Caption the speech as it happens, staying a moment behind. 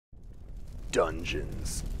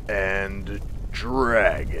Dungeons and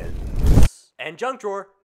Dragons. And junk drawer.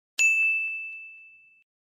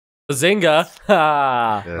 Bazinga.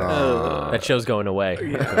 Ha. That show's going away.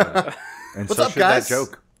 Yeah. And What's so up, should guys? That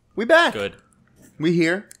joke. We back. Good. We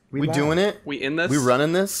here. We back. doing it. We in this? We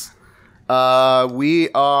running this. We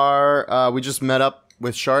just met up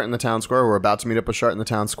with Shart in the town square. We're about to meet up with Shart in the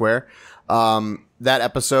town square. That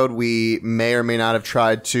episode, we may or may not have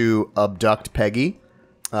tried to abduct Peggy.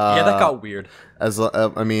 Yeah, that got weird.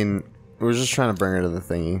 I mean, we were just trying to bring her to the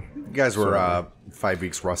thingy. You guys were 5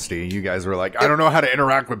 weeks rusty. You guys were like, I don't know how to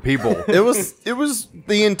interact with people. It was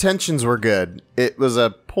the intentions were good. It was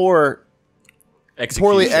a poorly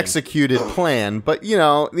executed plan, but you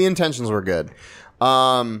know, the intentions were good.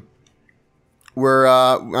 I mean,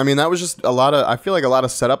 that was just I feel like a lot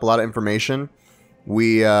of setup, a lot of information.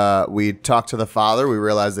 We talked to the father. We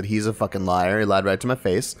realized that he's a fucking liar. He lied right to my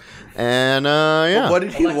face. And yeah. What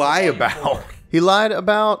did he lie about? He lied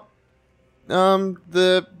about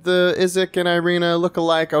the Isaac and Irina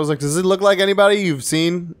look-alike. I was like, does it look like anybody you've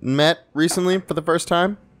met recently for the first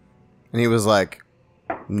time? And he was like,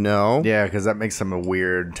 no. Yeah, because that makes him a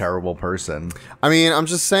weird, terrible person. I mean, I'm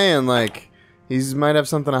just saying, like, he might have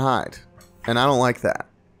something to hide. And I don't like that.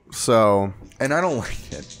 So... And I don't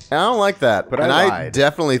like it. I don't like that. But and I I lied.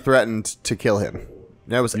 definitely threatened to kill him.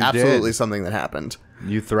 That was absolutely something that happened.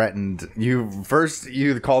 You threatened. You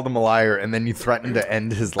called him a liar, and then you threatened to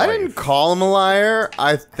end his life. I didn't call him a liar.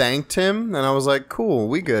 I thanked him, and I was like, cool,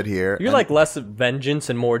 we good here. You're like less of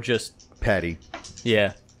vengeance and more just... Petty.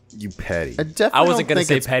 Yeah. You petty. I definitely I wasn't don't going to think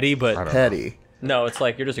say it's petty, but... petty. No, it's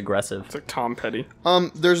like you're just aggressive. It's like Tom Petty.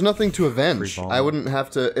 There's nothing to avenge. I wouldn't have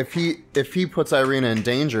to if he puts Irina in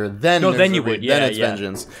danger, then No, there's then a you would. Yeah, then it's yeah.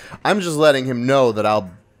 vengeance. I'm just letting him know that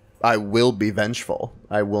I will be vengeful.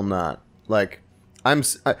 I will not. Like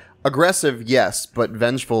aggressive, yes, but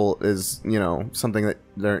vengeful is, you know, something that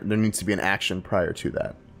there needs to be an action prior to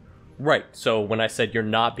that. Right. So when I said you're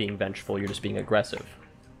not being vengeful, you're just being aggressive.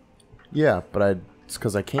 Yeah, but it's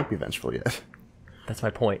because I can't be vengeful yet. That's my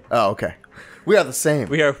point. Oh, okay. We are the same.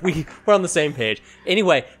 We're on the same page.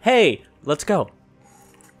 Anyway, hey, let's go.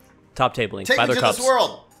 Top tabling. Take Buy me their to cups. this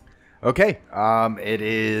world. Okay. It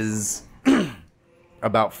is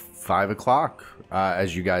about 5 o'clock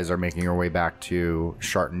as you guys are making your way back to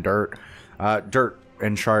Shart and Dirt. Dirt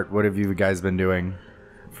and Shart, what have you guys been doing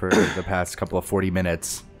for the past couple of 40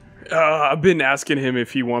 minutes? I've been asking him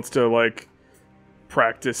if he wants to like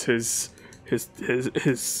practice his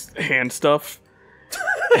hand stuff.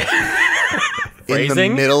 In the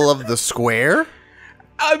Phrasing? middle of the square?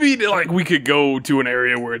 I mean, like we could go to an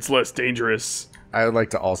area where it's less dangerous. I would like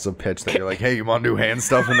to also pitch that you're like, hey, you want to do hand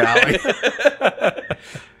stuff in the alley?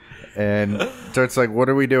 And Dirt's like, what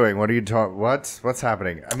are we doing? What are you talking? What's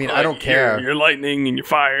happening? I mean, I don't care. You're lightning and your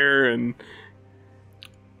fire and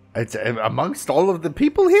It's amongst all of the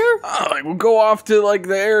people here. like we'll go off to like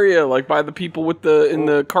the area, like by the people with in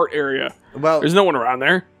the cart area. Well, There's no one around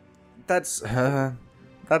there. that's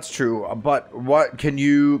true. But what can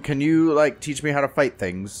you like teach me how to fight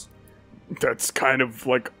things? That's kind of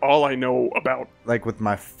like all I know about. Like with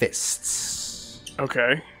my fists.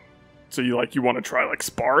 Okay. So you want to try like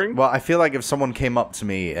sparring? Well, I feel like if someone came up to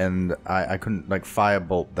me and I couldn't like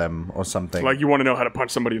firebolt them or something. Like you want to know how to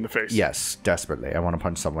punch somebody in the face? Yes, desperately. I want to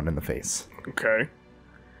punch someone in the face. Okay.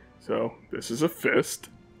 So this is a fist,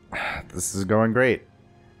 This is going great.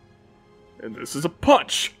 and this is a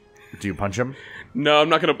punch. Do you punch him? No, I'm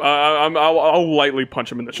not gonna. I'll lightly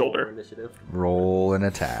punch him in the shoulder. Initiative. Roll an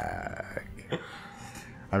attack.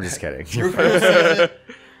 I'm just kidding.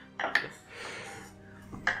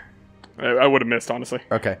 I would have missed, honestly.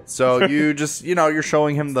 Okay, so you just, you're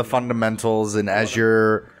showing him the fundamentals, and as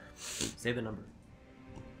you're Say the number.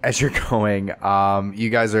 going, you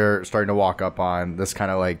guys are starting to walk up on this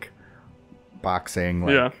kind of like boxing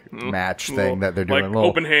match thing that they're doing. Like Little-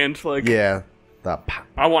 open hand, like Yeah. The pow.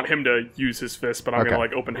 I want him to use his fist, but I'm gonna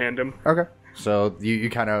like open hand him. Okay. So you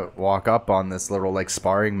kind of walk up on this little like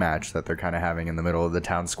sparring match that they're kind of having in the middle of the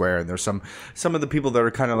town square, and there's some of the people that are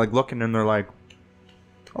kind of like looking, and they're like,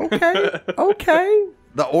 okay, okay.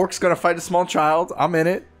 The orc's gonna fight a small child. I'm in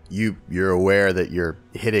it. You're aware that you're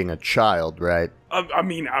hitting a child, right? I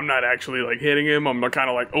mean, I'm not actually like hitting him. I'm kind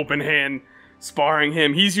of like open hand sparring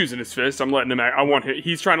him. He's using his fist. I'm letting him act.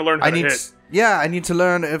 He's trying to learn how to hit. I need to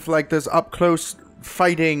learn if like there's up close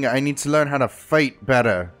fighting. I need to learn how to fight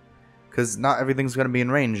better, because not everything's gonna be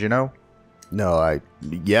in range, No,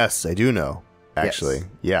 Yes, I do know. Actually, Yes.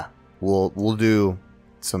 yeah, we'll do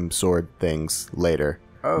some sword things later.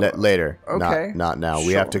 Oh, Later, okay. not now. We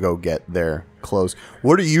Sure. have to go get their clothes.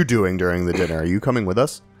 What are you doing during the dinner? Are you coming with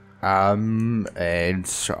us? I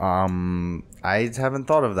haven't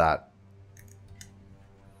thought of that.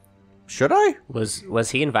 Should I? Was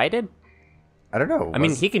he invited? I don't know. I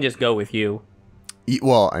mean, he can just go with you.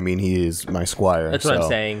 Well, I mean, he is my squire. That's what I'm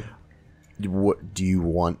saying. What do you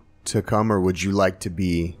want to come, or would you like to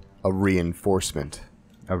be a reinforcement?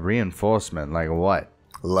 A reinforcement, like what?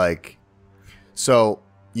 Like, so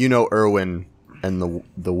you know, Erwin and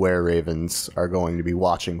the Were Ravens are going to be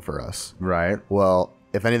watching for us, Right. Well,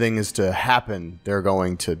 if anything is to happen, they're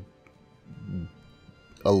going to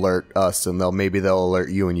alert us, and maybe they'll alert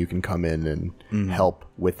you, and you can come in and help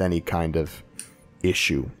with any kind of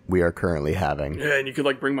issue we are currently having. Yeah, and you could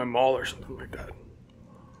like bring my maul or something like that.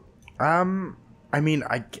 I mean,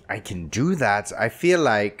 I can do that. I feel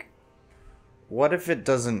like, what if it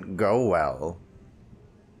doesn't go well?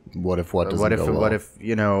 What if what doesn't go well? What if,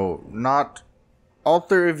 you know, not all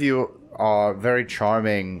three of you are very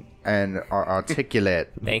charming and are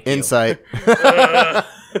articulate, Thank you. Insight.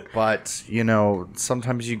 but, you know,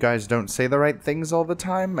 sometimes you guys don't say the right things all the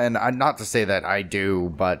time, and not to say that I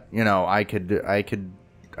do, but, you know, I can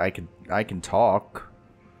talk.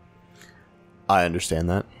 I understand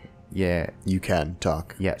that. Yeah. You can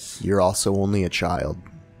talk. Yes. You're also only a child.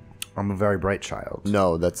 I'm a very bright child.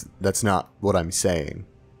 No, that's not what I'm saying.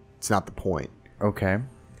 It's not the point. Okay.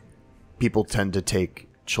 People tend to take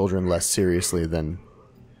children less seriously than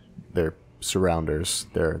their surrounders,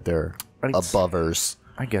 their abovers.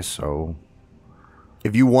 I guess so.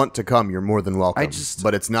 If you want to come, you're more than welcome.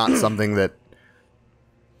 But it's not something that...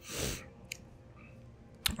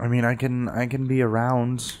 I mean, I can be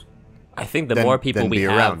around. I think the Then- more people then we be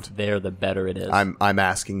have around. there, the better it is. I'm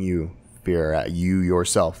asking you, Fiora, you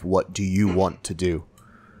yourself, what do you want to do?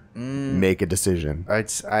 Make a decision. I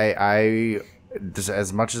just,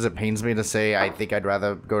 as much as it pains me to say, I think I'd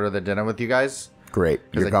rather go to the dinner with you guys. Great.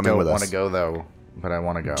 You're I coming don't with want to us. go though, but I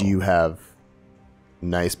want to go. Do you have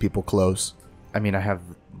nice people clothes? I mean, I have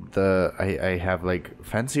I have like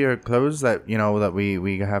fancier clothes that that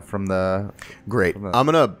we have from the. Great. I'm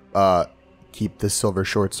gonna keep the silver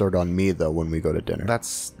short sword on me though when we go to dinner.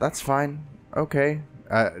 That's fine. Okay.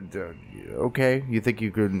 Okay. You think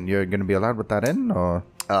you're gonna be allowed with that in, or?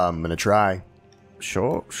 I'm gonna try.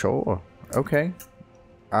 Sure. Okay.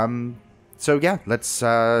 So yeah,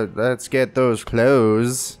 let's get those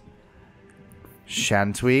clothes,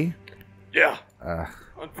 shan't we? Yeah.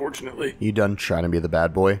 Unfortunately. You done trying to be the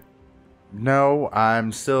bad boy? No,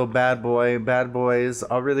 I'm still bad boy. Bad boys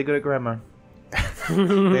are really good at grammar.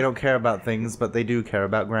 They don't care about things, but they do care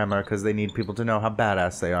about grammar because they need people to know how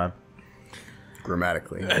badass they are.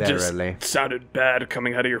 Grammatically. That just Verily. sounded bad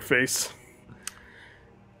coming out of your face.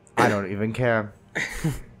 I don't even care.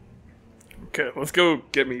 Okay, let's go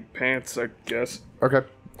get me pants, I guess. Okay.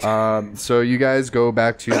 So you guys go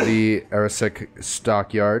back to the Erisek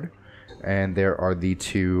stockyard, and there are the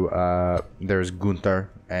two. There's Gunther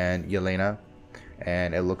and Yelena,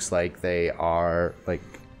 and it looks like they are like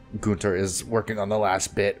Gunther is working on the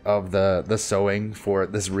last bit of the sewing for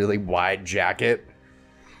this really wide jacket,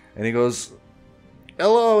 and he goes,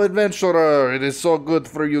 "Hello, adventurer! It is so good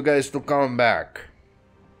for you guys to come back.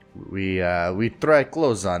 We try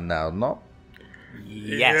clothes on now, no?"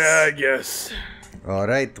 Yes. Yeah, I guess. All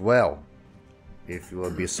right, well, if you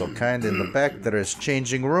will be so kind, in the back there is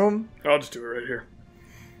changing room. I'll just do it right here.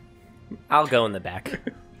 I'll go in the back.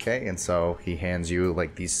 Okay, and so he hands you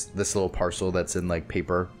like this little parcel that's in like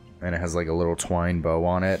paper, and it has like a little twine bow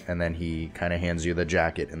on it, and then he kind of hands you the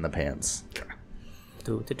jacket and the pants.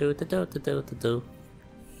 Do.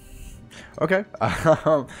 Okay.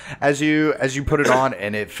 As you put it on,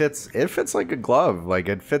 and it fits like a glove. Like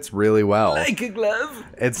it fits really well. Like a glove.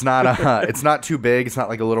 It's not too big. It's not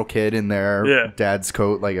like a little kid in their dad's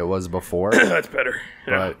coat like it was before. That's better.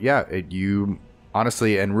 Yeah. But yeah, you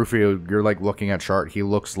honestly, and Rufio, you're like looking at Shart. He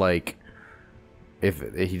looks like if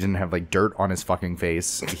he didn't have like dirt on his fucking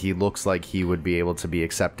face, he looks like he would be able to be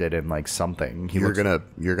accepted in like something. You're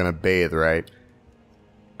gonna bathe, right?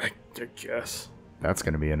 I guess. That's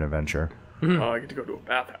gonna be an adventure. I get to go to a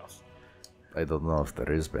bathhouse. I don't know if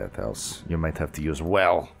there is bathhouse. You might have to use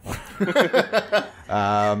well.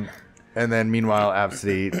 And then meanwhile,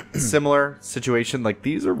 Absidy, similar situation. Like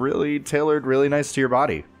these are really tailored, really nice to your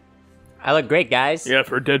body. I look great, guys. Yeah,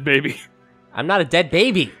 for a dead baby. I'm not a dead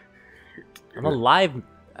baby. I'm alive,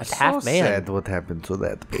 a half man. Sad what happened to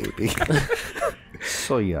that baby.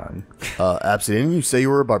 So young. Absy, didn't you say you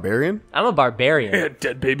were a barbarian? I'm a barbarian. Yeah,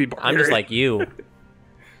 dead baby barbarian. I'm just like you.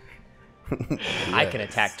 I can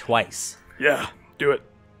attack twice. Yeah, do it.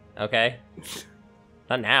 Okay?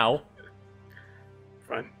 Not now.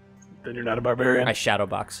 Fine. Then you're not a barbarian. I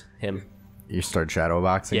shadowbox him. You start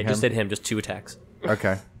shadowboxing Yeah, him? just hit him. Just 2 attacks.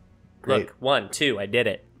 Okay. Great. Look, 1, 2, I did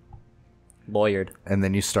it. Lawyered. And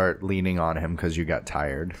then you start leaning on him because you got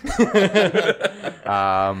tired.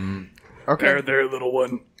 Okay. There, little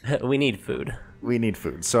one. We need food. We need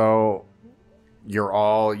food. So you're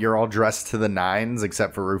all dressed to the nines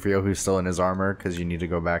except for Rufio, who's still in his armor because you need to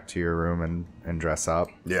go back to your room and dress up.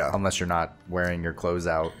 Yeah. Unless you're not wearing your clothes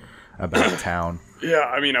out about town. Yeah,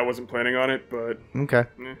 I mean, I wasn't planning on it, but Okay.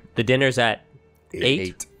 The dinner's at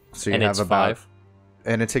 8. So you And have it's about 5.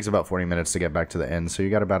 and it takes about 40 minutes to get back to the inn. So you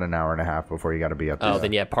got about an hour and a half before you got to be up there. Oh,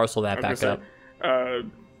 then yeah, parcel that back up.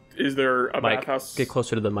 is there a Mike, bathhouse? get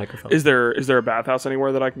closer to the microphone. Is there a bathhouse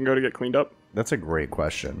anywhere that I can go to get cleaned up? That's a great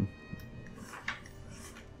question.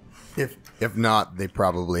 If not, they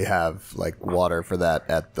probably have like water for that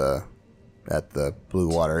at the Blue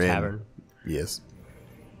Water Inn. Tavern. Yes.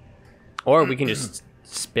 Or we can just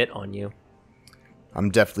spit on you. I'm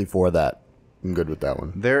definitely for that. I'm good with that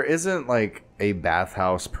one. There isn't like a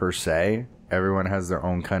bathhouse per se. Everyone has their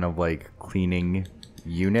own kind of like cleaning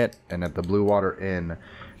unit, and at the Blue Water Inn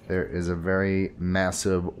there is a very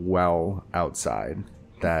massive well outside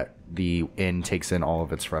that the inn takes in all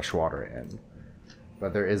of its fresh water in.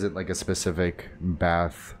 But there isn't like a specific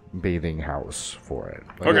bathing house for it.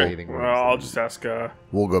 Like Okay, bathing well, rooms. I'll just ask.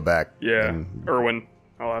 We'll go back. Yeah, and Erwin.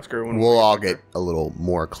 I'll ask Erwin. we'll all get a little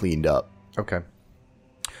more cleaned up. Okay.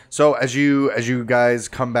 So as you guys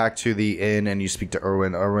come back to the inn and you speak to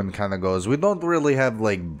Erwin kind of goes, we don't really have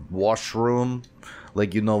like washroom.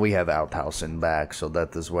 Like, you know, we have outhouse in back, so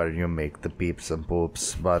that is where you make the peeps and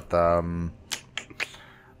poops. But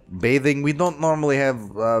bathing, we don't normally have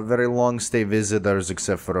very long stay visitors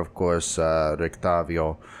except for, of course,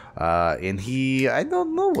 Rictavio. And I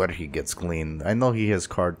don't know where he gets cleaned. I know he has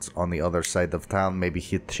carts on the other side of town. Maybe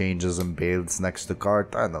he changes and bathes next to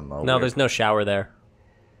cart. I don't know. No, there's no shower there.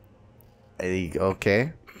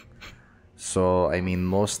 Okay. So, I mean,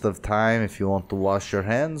 most of the time, if you want to wash your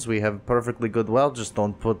hands, we have perfectly good well. Just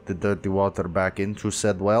don't put the dirty water back into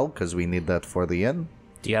said well, because we need that for the inn.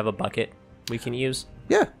 Do you have a bucket we can use?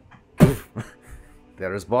 Yeah.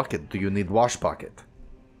 There is bucket. Do you need wash bucket?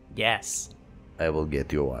 Yes. I will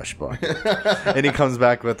get you a wash bucket. And he comes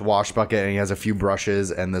back with wash bucket, and he has a few brushes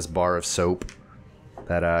and this bar of soap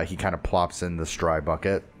that he kind of plops in this dry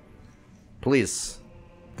bucket. Please,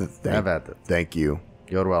 have at it. Thank you.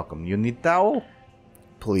 You're welcome. You need towel?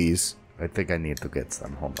 Please. I think I need to get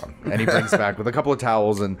some. Hold on. And he brings back with a couple of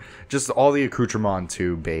towels and just all the accoutrement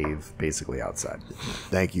to bathe, basically, outside.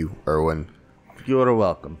 Thank you, Erwin. You're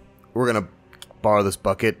welcome. We're going to borrow this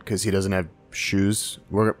bucket because he doesn't have shoes.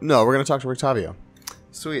 We're going to talk to Rictavio.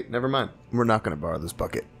 Sweet. Never mind. We're not going to borrow this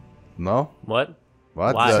bucket. No? What?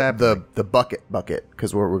 What? Why? The bucket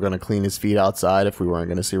because we're going to clean his feet outside if we weren't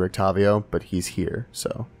going to see Rictavio, but he's here,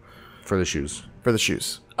 so. For the shoes. For the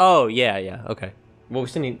shoes. Oh, yeah, okay. Well,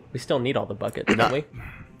 we still need all the buckets, don't we?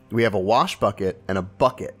 We have a wash bucket and a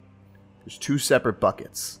bucket. There's 2 separate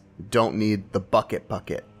buckets. We don't need the bucket.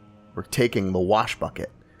 We're taking the wash bucket.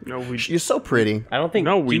 No, You're so pretty. I don't think.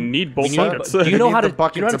 No, we need both buckets. Do you know We how need to? the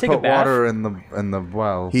bucket Do you know how to take a put bath? water in the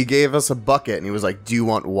well. He gave us a bucket and he was like, "Do you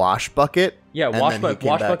want wash bucket?" Yeah, And wash then he bucket. came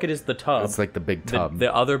Wash back. bucket is the tub. It's like the big tub.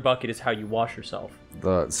 The other bucket is how you wash yourself.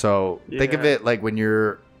 So think of Yeah. it like when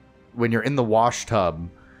you're in the wash tub,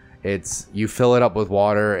 it's you fill it up with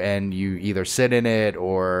water and you either sit in it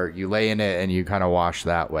or you lay in it and you kind of wash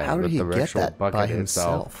that way. How did with he the get actual that bucket by itself.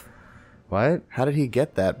 himself? What? How did he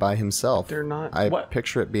get that by himself? They're not- I What?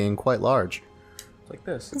 picture it being quite large. It's like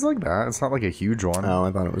this. It's like that. It's not like a huge one. Oh,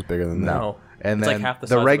 I thought it was bigger than that. No. And It's then like half the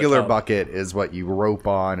size of a regular tub. bucket is what you rope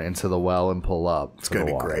on into the well and pull up. It's gonna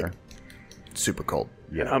be great. Super cold.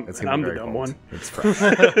 Yeah, I'm- it's and gonna I'm be the very dumb cold. one. It's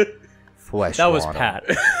fresh. Flesh That was water. Pat.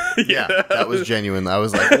 Yeah, that was genuine. I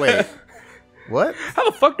was like, wait, what? How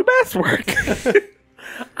the fuck do baths work?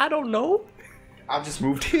 I don't know. I just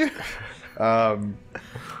moved here.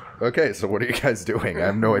 Okay, so what are you guys doing? I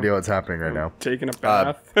have no idea what's happening right now. Taking a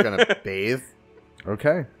bath. Gonna bathe,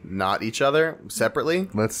 Okay, not each other, separately.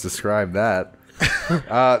 let's describe that.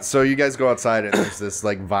 So you guys go outside and there's this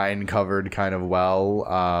like vine covered kind of well.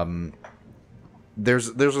 There's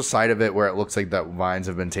a side of it where it looks like that vines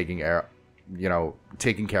have been taken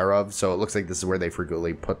care of. So it looks like this is where they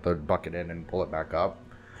frequently put the bucket in and pull it back up.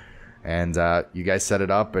 And you guys set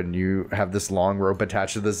it up and you have this long rope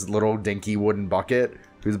attached to this little dinky wooden bucket.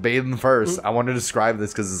 Who's bathing first? I want to describe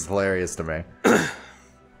this because it's hilarious to me.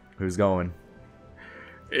 Who's going?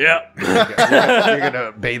 Yeah. You're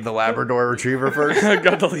gonna bathe the Labrador Retriever first? I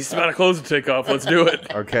got the least amount of clothes to take off. Let's do it.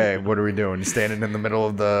 Okay, what are we doing? Standing in the middle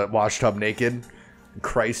of the wash tub naked?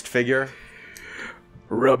 Christ figure?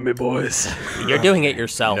 Rub me, boys. You're doing it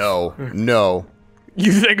yourself. No.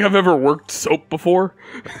 You think I've ever worked soap before?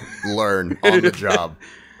 Learn on the job.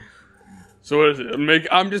 So what is it?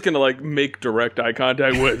 I'm just gonna like make direct eye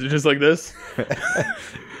contact with just like this.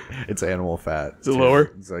 It's animal fat. Is it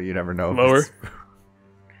lower? So you never know. Lower.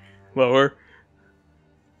 Lower.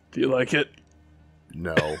 Do you like it?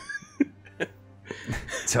 No.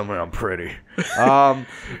 Tell me I'm pretty.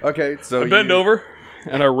 Okay, so I bend over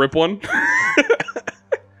and I rip one.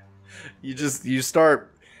 you start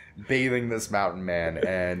bathing this mountain man,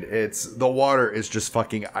 and the water is just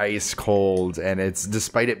fucking ice cold, and it's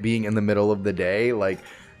despite it being in the middle of the day, like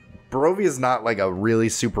Barovia is not like a really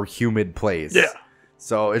super humid place. Yeah.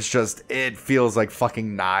 So it feels like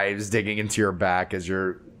fucking knives digging into your back as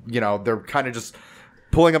they're kind of just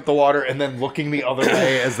pulling up the water and then looking the other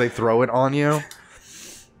way as they throw it on you.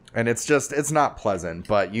 And it's not pleasant,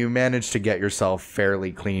 but you manage to get yourself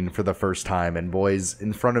fairly clean for the first time. And boys,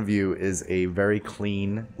 in front of you is a very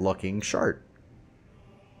clean looking Shart.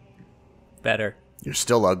 Better. You're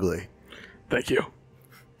still ugly. Thank you.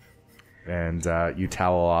 And you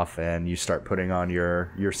towel off and you start putting on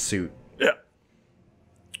your suit. Yeah.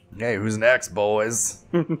 Hey, who's next, boys?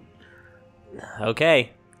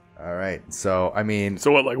 Okay. All right. So, I mean...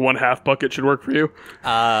 So what, like 1/2 bucket should work for you?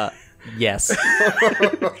 Yes.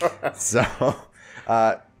 So,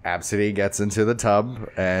 Absidy gets into the tub,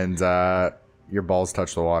 and your balls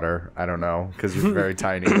touch the water. I don't know, because you're very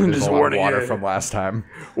tiny. There's Just a lot of warning water you. from last time.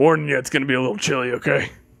 Warning you, it's gonna be a little chilly, okay?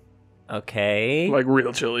 Okay. Like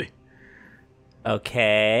real chilly.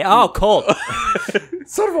 Okay. Oh, cold.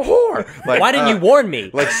 Son of a whore! Like, Why didn't you warn me?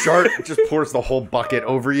 Like, Shart just pours the whole bucket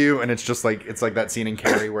over you, and it's like that scene in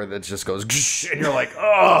Carrie where it just goes, and you're like,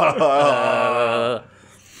 oh!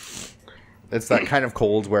 It's that kind of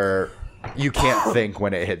cold where you can't think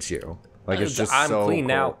when it hits you. Like, it's just I'm so clean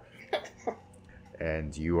cold. now.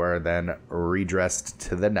 And you are then redressed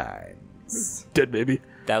to the nines. Dead baby.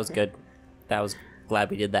 That was good. That was glad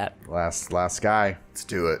we did that. Last guy. Let's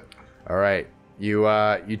do it. All right.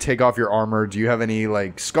 You take off your armor. Do you have any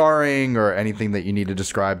like scarring or anything that you need to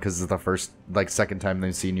describe? Because it's the second time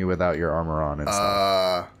they've seen you without your armor on and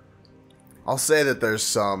stuff. I'll say that there's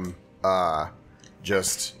some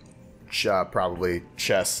probably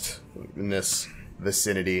chest in this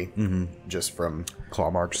vicinity, just from Claw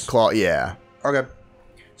marks. Yeah. Okay.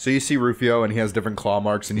 So you see Rufio, and he has different claw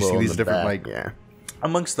marks, and you see Little in these the different back, like yeah.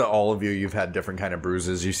 amongst all of you, you've had different kind of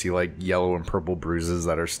bruises. You see like yellow and purple bruises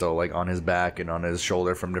that are still like on his back and on his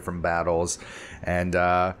shoulder from different battles, and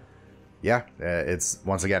it's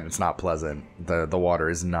once again, it's not pleasant. The water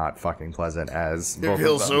is not fucking pleasant as It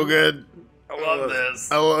feels so good. I love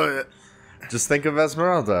this. I love it. Just think of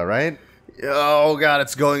Esmeralda, right? Oh god,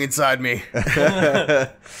 it's going inside me.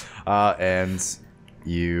 And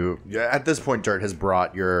you at this point, Dirt has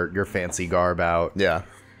brought your fancy garb out. Yeah.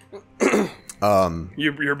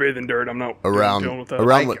 You're bathing dirt. I'm not Around- dealing with that.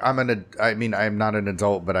 around- I'm not an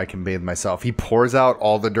adult, but I can bathe myself. He pours out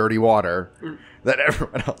all the dirty water that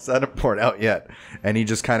everyone else hadn't poured out yet, and he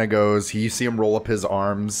just kind of goes. You see him roll up his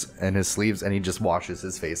arms and his sleeves, and he just washes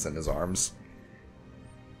his face and his arms.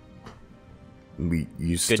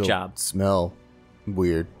 You still job. smell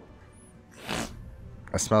weird.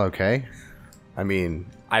 I smell okay. I mean,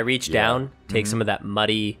 I reach down, take some of that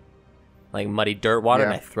muddy dirt water,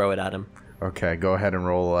 and Yeah. I throw it at him. Okay, go ahead and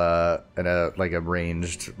roll a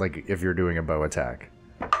ranged, like if you're doing a bow attack.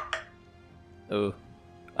 Ooh.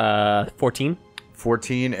 14?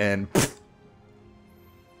 14 and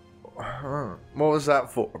what was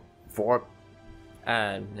that for?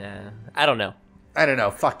 Nah, I don't know. I don't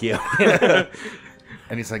know. Fuck you.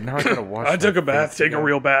 And he's like, now I gotta wash. I took my a bath. face Take again." a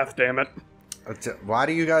real bath. Damn it. Why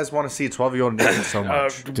do you guys want to see a 12-year-old naked so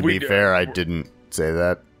much? to be fair, I didn't say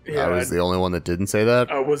that. Yeah, I was the only one that didn't say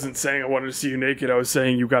that. I wasn't saying I wanted to see you naked. I was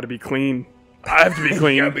saying you got to be clean. I have to be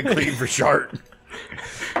clean. Gotta be clean for Shart.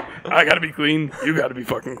 I got to be clean. You got to be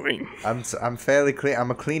fucking clean. I'm fairly clean.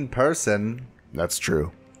 I'm a clean person. That's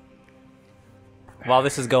true. While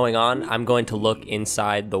this is going on, I'm going to look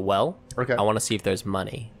inside the well. Okay. I want to see if there's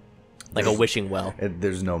money. Like a wishing well.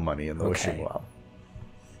 There's no money in the wishing Okay. well.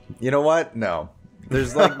 You know what? No.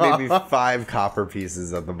 There's like maybe 5 copper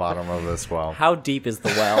pieces at the bottom of this well. How deep is the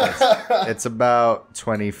well? It's about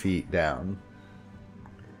 20 feet down.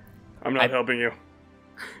 I'm not helping you.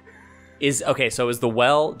 So is the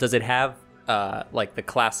well, does it have like the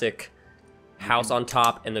classic house on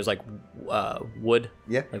top and there's like wood?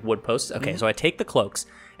 Yeah. Like wood posts? Okay, so I take the cloaks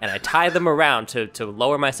and I tie them around to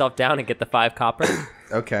lower myself down and get the 5 copper,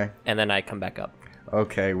 Okay. and then I come back up.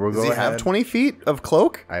 Okay, we'll Does go he ahead. have 20 feet of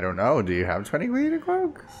cloak? I don't know. Do you have 20 feet of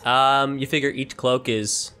cloak? You figure each cloak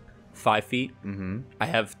is 5 feet. Mm-hmm. I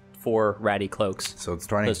have 4 ratty cloaks. So it's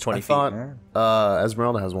 20. Those 20 I feet. thought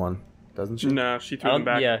Esmeralda has one, doesn't she? No, she threw them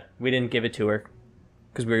back. Yeah, we didn't give it to her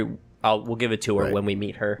because we'll give it to her Right. when we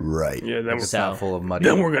meet her. Right. Yeah, then It's So- not full of muddy.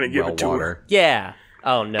 Then we're gonna give well it to her. water. Yeah.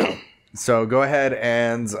 Oh no. So go ahead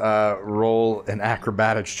and roll an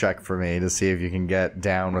acrobatics check for me to see if you can get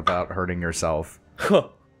down without hurting yourself.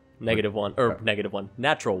 -1 or -1.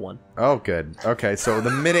 Natural 1. Oh, good. Okay, so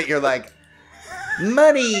the minute you're like,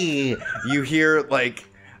 money, you hear like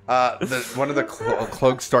one of the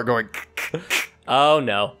cloaks start going, Oh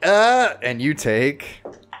no. and you take.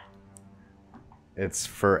 It's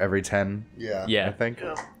for every 10, Yeah. I Yeah. think.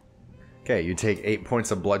 Okay, you take 8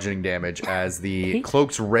 points of bludgeoning damage as the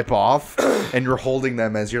cloaks rip off, and you're holding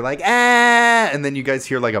them as you're like, ah, and then you guys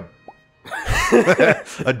hear like a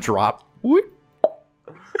a drop. Whoop.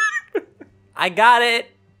 I got it.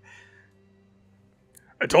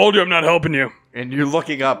 I told you I'm not helping you. And you're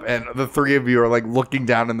looking up, and the three of you are like looking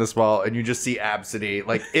down in this well, and you just see Absidy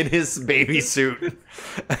like in his baby suit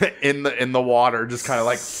in the water, just kind of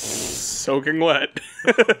like Soaking wet.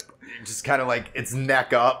 just kind of like its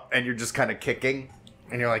neck up, and you're just kind of kicking,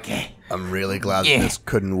 and you're like, eh. I'm really glad that this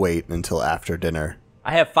couldn't wait until after dinner.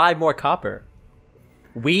 I have 5 more copper.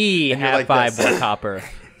 We you're have like 5 this. more copper.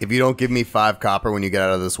 If you don't give me 5 copper when you get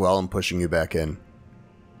out of this well, I'm pushing you back in.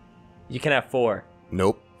 You can have 4.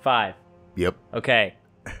 Nope. 5. Yep. Okay.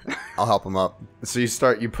 I'll help him up. So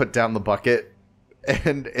you put down the bucket,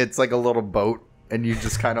 and it's like a little boat, and you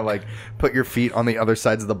just kind of like put your feet on the other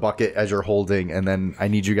sides of the bucket as you're holding, and then I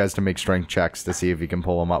need you guys to make strength checks to see if you can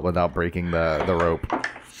pull them up without breaking the rope.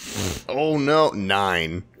 Oh no,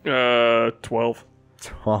 9. 12.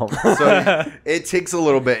 12. So it takes a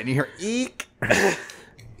little bit, and you hear eek,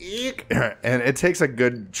 eek, and it takes a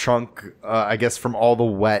good chunk, I guess, from all the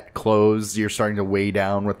wet clothes. You're starting to weigh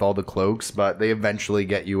down with all the cloaks, but they eventually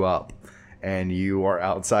get you up, and you are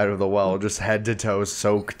outside of the well, just head to toe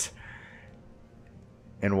soaked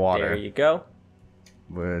in water. There you go.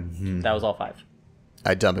 With- That was all 5.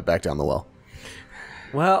 I dump it back down the well.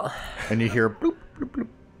 Well, And you hear bloop, bloop, bloop.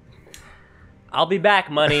 I'll be back,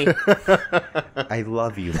 money. I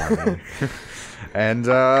love you, mommy. And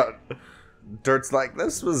Dirt's like,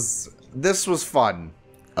 this was fun.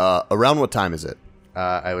 Around what time is it?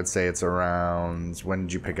 I would say it's around, when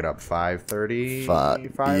did you pick it up? 5:30?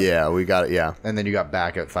 5. Yeah, we got it. Yeah. And then you got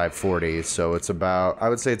back at 5:40, so it's about, I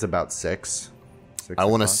would say it's about 6. I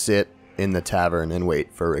want to o'clock. sit in the tavern and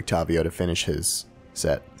wait for Rictavio to finish his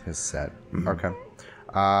set. His set. Okay.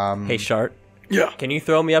 Hey, Shart. Yeah. Can you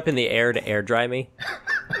throw me up in the air to air dry me?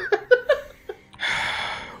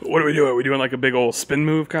 What are we doing? Are we doing like a big old spin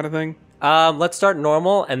move kind of thing? Let's start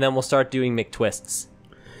normal, and then we'll start doing McTwists.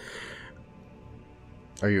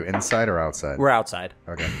 Are you inside or outside? We're outside.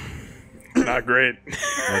 Okay. Not great.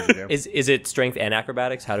 What'd you do? Is it strength and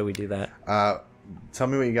acrobatics? How do we do that? Tell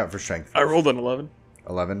me what you got for strength. I rolled an 11.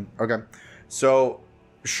 11. Okay. So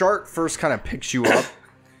Shart first kind of picks you up,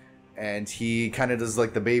 and he kind of does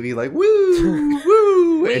like the baby, like woo,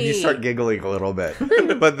 woo, and you start giggling a little bit.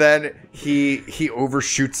 But then he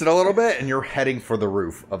overshoots it a little bit, and you're heading for the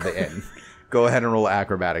roof of the inn. Go ahead and roll an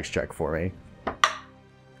acrobatics check for me.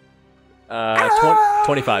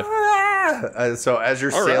 25. So as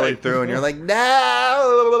you're All sailing right. through, and you're like,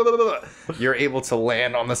 no, you're able to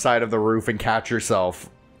land on the side of the roof and catch yourself,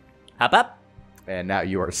 Hop up. and now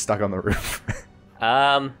you are stuck on the roof.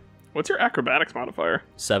 What's your acrobatics modifier?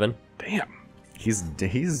 7. Damn.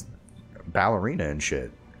 He's ballerina and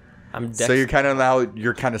shit. I'm So you're kind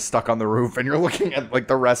of stuck on the roof, and you're looking at like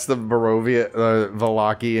the rest of Barovia,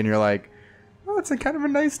 Valaki, and you're like, oh, it's a kind of a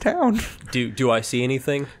nice town. Do I see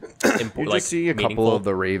anything? You just see a couple of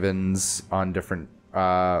the ravens on different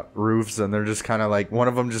roofs, and they're just kind of like, one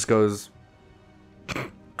of them just goes,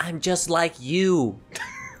 I'm just like you.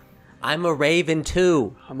 I'm a raven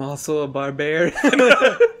too. I'm also a barbarian.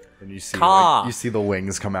 and you see Caw. you see the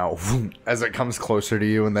wings come out as it comes closer to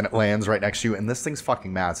you, and then it lands right next to you, and this thing's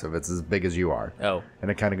fucking massive. It's as big as you are, Oh. and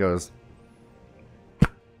it kind of goes,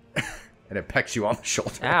 and it pecks you on the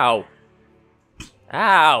shoulder. Ow.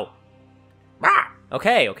 Ow. Ah.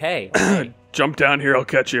 Okay. Jump down here, I'll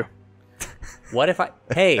catch you. What if I...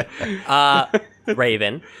 Hey,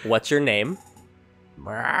 Raven, what's your name?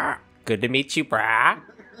 Brah. Good to meet you, brah.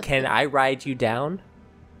 Can I ride you down?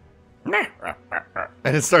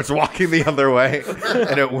 And it starts walking the other way,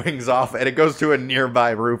 and it wings off, and it goes to a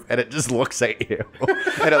nearby roof, and it just looks at you,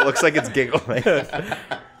 and it looks like it's giggling. All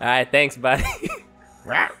right, thanks, buddy.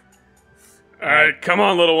 All right, come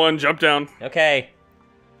on, little one, jump down. Okay.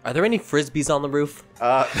 Are there any frisbees on the roof?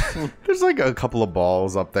 There's like a couple of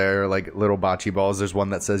balls up there, like little bocce balls. There's one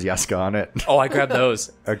that says Yeska on it. Oh, I grabbed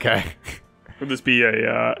those. Okay. Would this be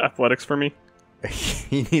a athletics for me?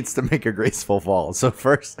 He needs to make a graceful fall. So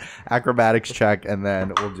first, acrobatics check, and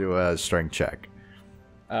then we'll do a strength check.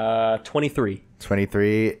 23.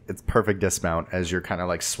 23. It's perfect dismount as you're kind of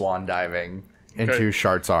like swan diving into Okay.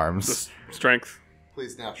 Shart's arms. Just strength.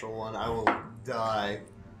 Please, natural one. I will die.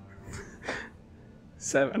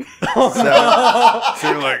 7. So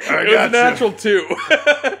you're like, I It was a natural 2.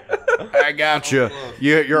 I got you.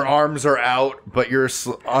 Your arms are out, but you're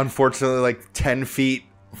unfortunately like 10 feet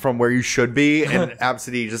from where you should be, and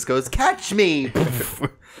Absidy just goes, "Catch me!"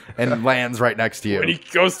 and lands right next to you. When he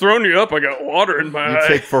goes throwing you up, I got water in my You eye.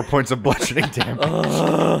 take 4 points of bludgeoning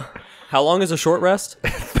damage. How long is a short rest?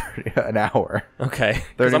 An hour. Okay. 30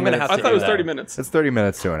 Because I'm going to minutes. have I to thought do it was that. 30 minutes. It's 30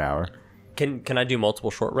 minutes to an hour. Can I do multiple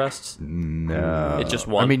short rests? No. It's just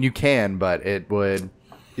one? I mean, you can, but it would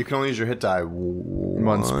You can only use your hit die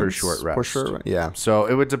once per short rest. Per short, yeah. So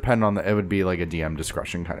it would depend on it would be like a DM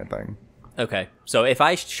discretion kind of thing. Okay. So if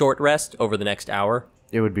I short rest over the next hour.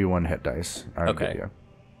 It would be 1 hit dice. I would Okay. give you.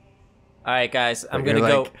 All right, guys. I'm But going to you're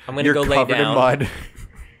go. like- I'm going to go lay You're covered in down. mud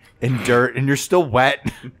and dirt, and you're still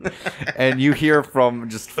wet. And you hear from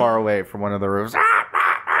just far away from one of the roofs.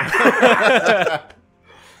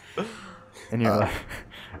 And you're like,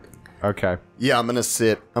 okay. Yeah, I'm gonna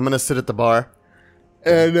sit at the bar.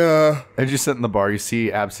 And As you sit in the bar, you see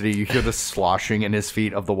Absidy, you hear the sloshing in his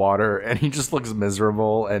feet of the water, and he just looks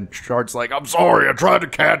miserable, and Shart's like, "I'm sorry, I tried to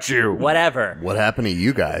catch you." Whatever. what happened to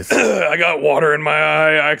you guys? I got water in my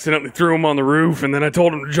eye. I accidentally threw him on the roof, and then I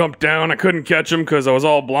told him to jump down. I couldn't catch him because I was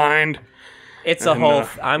all blind. It's a whole.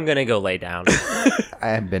 I'm going to go lay down. I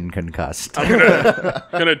have been concussed.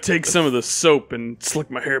 Gonna take some of the soap and slick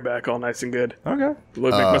my hair back all nice and good. Okay.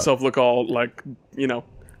 Make myself look all like,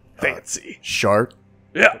 fancy. Shart,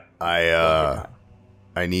 Yeah. I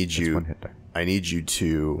need you. 1 hit die. I need you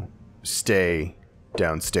to stay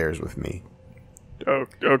downstairs with me. Oh,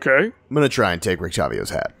 okay. I'm gonna try and take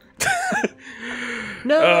Rictavio's hat.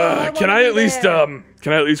 No. Can I at least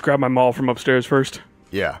grab my maul from upstairs first?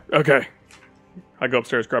 Yeah. Okay. I go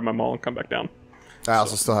upstairs, grab my maul, and come back down. I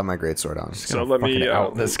also still have my greatsword on. So let Fucking me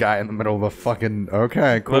out this guy in the middle of the fucking.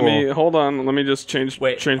 Okay, cool. let me hold on. Let me just change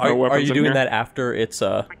Wait. my weapons. Are you in doing here. that after it's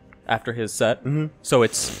after his set? Mm-hmm. So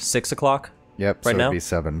it's 6 o'clock. Yep. right so now? it'd be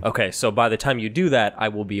 7. Okay. So by the time you do that, I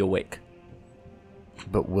will be awake.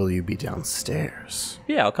 But will you be downstairs?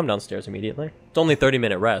 Yeah, I'll come downstairs immediately. It's only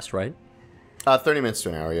 30-minute rest, right? 30 minutes to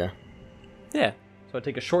an hour. Yeah. Yeah. So I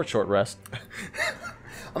take a short rest.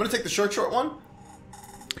 I'm gonna take the short one.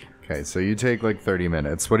 Okay, so you take like 30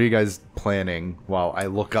 minutes. What are you guys planning while I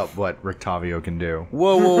look up what Rictavio can do?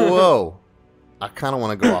 Whoa, whoa, whoa! I kind of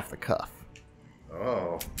want to go off the cuff.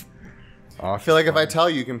 Oh. I feel like if I tell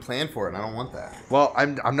you, you can plan for it, and I don't want that. Well,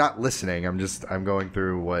 I'm not listening. I'm going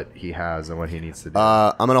through what he has and what he needs to do.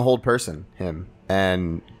 I'm gonna hold him,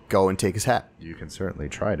 and go and take his hat. You can certainly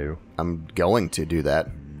try to. I'm going to do that.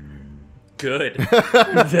 Good.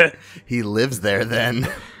 He lives there then.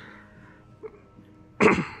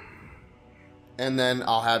 And then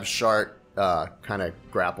I'll have Shart kind of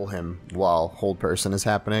grapple him while hold person is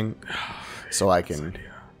happening, so I can take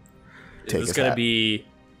Is his this gonna hat. be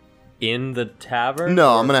in the tavern?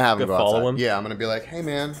 No, or I'm gonna have him go follow outside. him. Yeah, I'm gonna be like, hey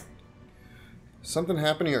man, something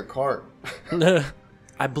happened to your cart.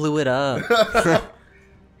 I blew it up.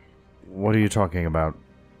 What are you talking about?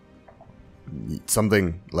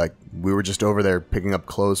 Something like we were just over there picking up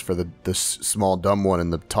clothes for the small dumb one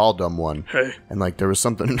and the tall dumb one. Hey. And like there was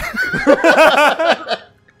something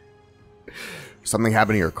something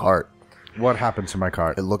happened to your cart. What happened to my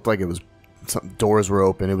cart? It looked like it was some doors were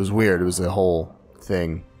open. It was weird. It was a whole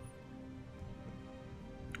thing.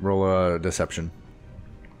 Roll a deception.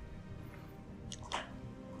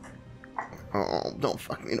 Oh, don't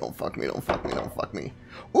fuck me, don't fuck me, don't fuck me, don't fuck me.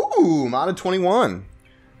 Ooh, I'm out of 21.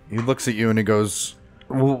 He looks at you and he goes,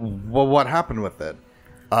 well, what happened with it?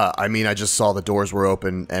 I mean, I just saw the doors were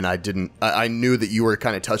open, and I knew that you were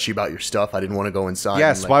kind of touchy about your stuff. I didn't want to go inside.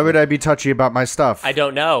 Yes, and, like, why would I be touchy about my stuff? I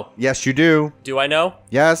don't know. Yes, you do. Do I know?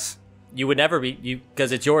 Yes. You would never be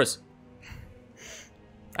because it's yours.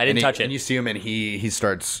 I didn't touch it. And you see him and he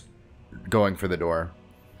starts going for the door.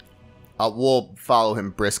 We'll follow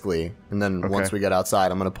him briskly, and then Okay. once we get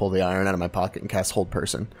outside, I'm going to pull the iron out of my pocket and cast Hold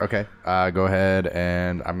Person. Okay. Go ahead,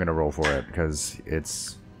 and I'm going to roll for it, because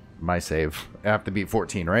it's my save. I have to beat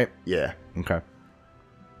 14, right? Yeah. Okay.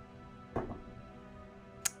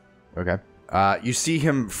 Okay. You see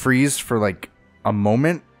him freeze for, like, a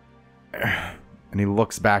moment, and he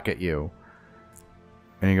looks back at you.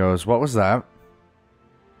 And he goes, what was that?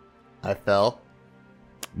 I fell.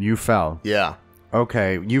 You fell. Yeah.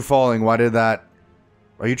 Okay, you falling, why did that...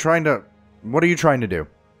 What are you trying to do?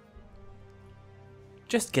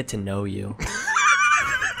 just get to know you.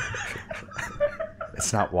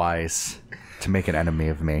 It's not wise to make an enemy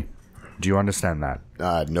of me. Do you understand that?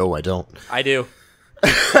 No, I don't. I do.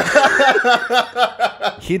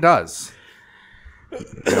 He does.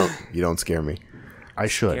 You don't scare me. I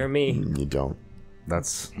should. Hear me. You don't.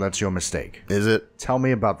 That's your mistake. Is it? Tell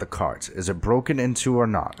me about the cart. Is it broken into or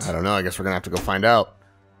not? I don't know. I guess we're gonna have to go find out.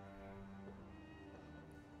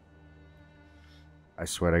 I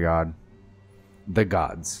swear to God. The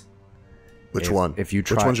gods. Which one? If you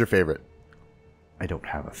try, Which one's your favorite? I don't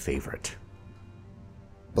have a favorite.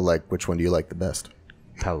 But like, which one do you like the best?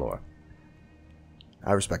 Pelor.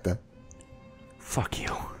 I respect that. Fuck you.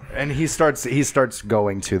 And he starts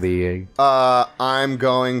going to the I'm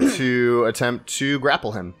going to attempt to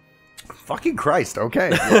grapple him. fucking Christ. Okay.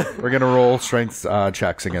 We're going to roll strength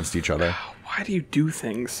checks against each other Why do you do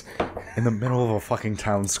things? in the middle of a fucking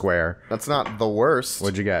town square. That's not the worst.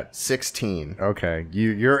 What'd you get? 16. Okay.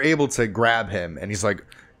 You're able to grab him and he's like,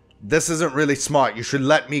 "This isn't really smart. You should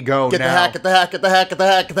let me go Get now." the hat, get the hat, get the hat, get the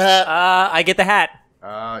hat, get the hat. I get the hat.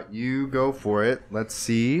 You go for it. Let's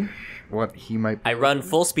see what he might be. I run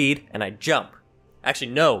full speed and I jump.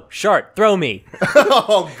 Actually, no. Shart, throw me.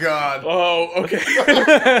 Oh, God. Oh, okay.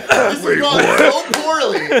 This is going so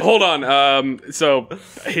poorly. Hold on. So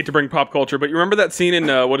I hate to bring pop culture, but you remember that scene in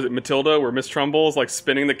what is it, Matilda, where Miss Trumble's like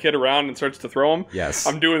spinning the kid around and starts to throw him? Yes.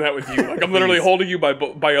 I'm doing that with you. Like I'm literally holding you by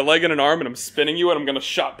a leg and an arm, and I'm spinning you, and I'm gonna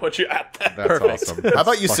shot put you at that. That's Perfect. awesome. How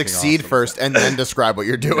about you That's fucking succeed awesome. first and then describe what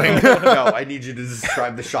you're doing? No, I need you to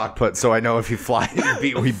describe the shot put so I know if he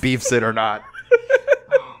he beefs it or not.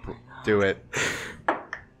 Do it.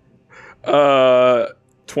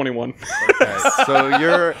 21. Okay,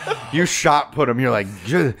 so you shot put him. You're like,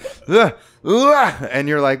 and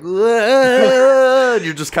you're like,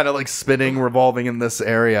 you're just kind of like spinning, revolving in this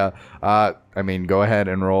area. I mean, go ahead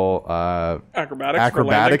and roll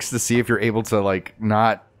Acrobatics. to see if you're able to like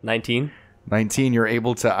not 19. 19. You're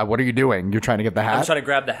able to. What are you doing? You're trying to get the hat. I'm trying to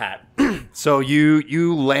grab the hat. So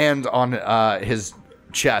you land on his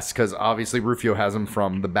chest because obviously Rufio has him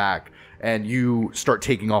from the back, and you start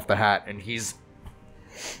taking off the hat, and he's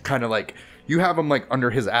kind of like, you have him like under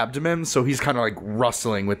his abdomen, so he's kind of like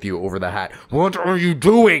rustling with you over the hat. What are you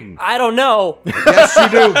doing? I don't know. Yes, you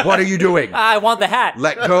do. What are you doing? I want the hat.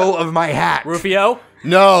 Let go of my hat. Rufio?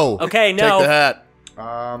 No. Okay, no. Take the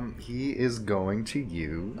hat. He is going to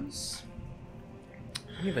use.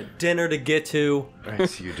 We have a dinner to get to.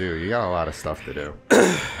 Yes, you do. You got a lot of stuff to do.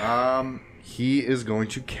 He is going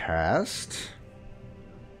to cast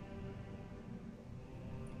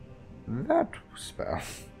that spell.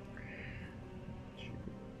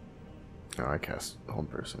 Oh, I cast Hold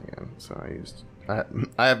Person again, so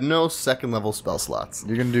I have no second level spell slots.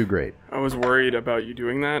 You're gonna do great. I was worried about you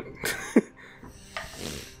doing that.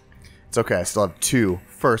 It's okay, I still have 2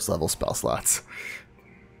 first level spell slots.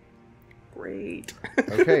 Great.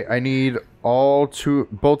 Okay, I need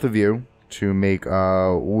both of you to make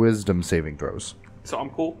wisdom saving throws. So I'm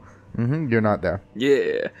cool. You're not there.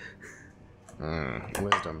 Yeah.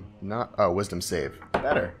 Wisdom. Wisdom save.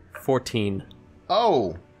 Better. 14.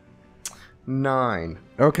 Oh. 9.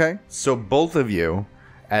 Okay, so both of you,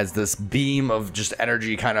 as this beam of just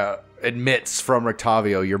energy kind of emits from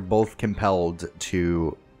Rictavio, you're both compelled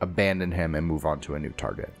to abandon him and move on to a new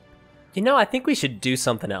target. You know, I think we should do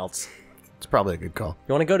something else. It's probably a good call.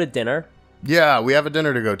 You want to go to dinner? Yeah, we have a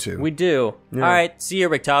dinner to go to. We do. Yeah. All right, see you,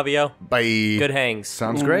 Rictavio. Bye. Good hangs.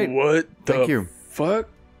 Sounds great. What the Thank you. fuck?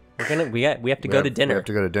 We have to go to We dinner. have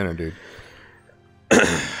to go to dinner, dude.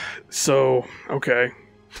 So, okay.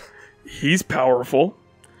 He's powerful.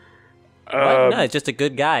 What? No, it's just a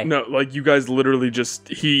good guy. No, like you guys literally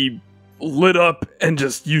he lit up and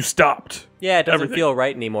just you stopped. Yeah, it doesn't Everything. feel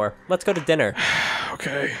right anymore. Let's go to dinner.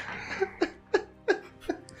 Okay.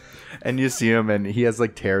 And you see him, and he has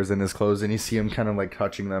like tears in his clothes, and you see him kind of like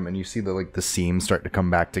touching them, and you see the seams start to come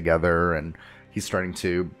back together, and he's starting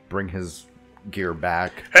to bring his gear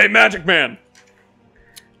back. Hey, Magic Man.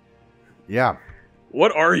 Yeah,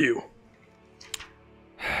 What are you?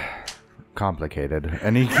 complicated,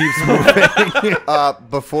 and he keeps moving.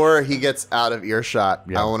 Before he gets out of earshot,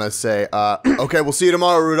 Yeah. I want to say, okay, we'll see you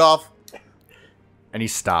tomorrow, Rudolph. And he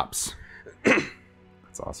stops.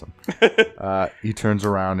 That's awesome. He turns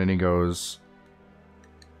around and he goes,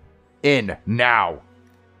 "In now."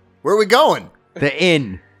 Where are we going? The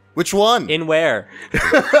inn. Which one? In where?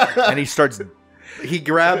 And he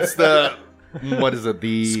grabs the, what is it?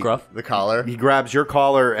 The Scruff? The collar. He grabs your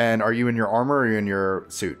collar, and are you in your armor or are you in your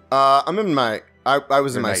suit? I'm in my. I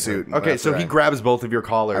was in my Knighthood. suit. Okay, That's so right. he grabs both of your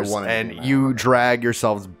collars, I wanted to and do that. you drag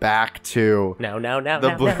yourselves back to No.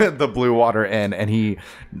 the blue water inn, and he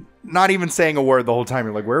not even saying a word the whole time.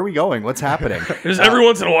 You're like, where are we going? What's happening? Just every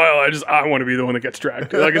once in a while, I want to be the one that gets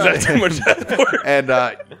dragged. Like, is that too much for?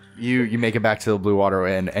 And you make it back to the Blue Water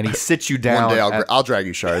Inn, and he sits you down. One day I'll drag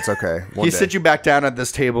you, Shard. It's okay. One He day. sits you back down at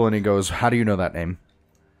this table, and he goes, "How do you know that name?"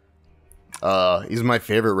 He's my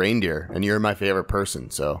favorite reindeer, and you're my favorite person.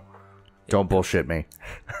 So Don't bullshit me.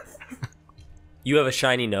 You have a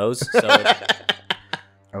shiny nose, so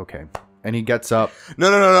Okay. And he gets up. no.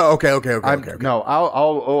 Okay. No,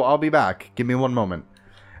 I'll be back. Give me one moment.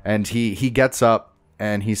 And he gets up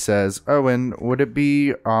and he says, "Owen, would it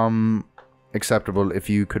be acceptable if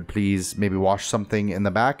you could please maybe wash something in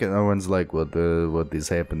the back?" And Owen's like, "What is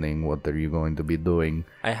happening? What are you going to be doing?"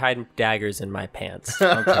 I hide daggers in my pants.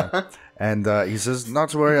 Okay. And he says, "Not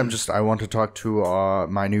to worry. I want to talk to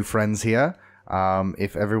my new friends here.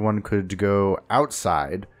 If everyone could go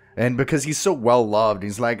outside." And because he's so well loved,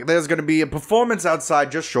 he's like, "There's going to be a performance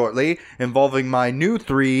outside just shortly involving my new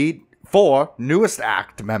 4 newest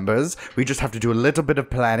act members. We just have to do a little bit of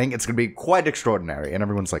planning. It's going to be quite extraordinary." And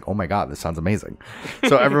everyone's like, "Oh my God, this sounds amazing."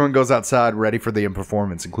 So everyone goes outside ready for the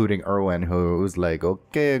performance, including Erwin, who's like,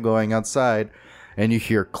 "Okay, going outside." And you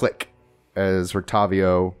hear click as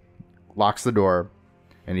Rictavio locks the door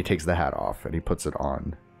and he takes the hat off and he puts it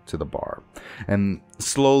on to the bar. And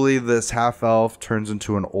slowly this half-elf turns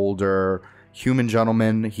into an older human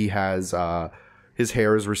gentleman. He has his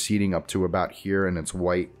hair is receding up to about here and it's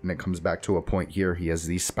white and it comes back to a point here. He has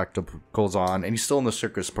these spectacles on and he's still in the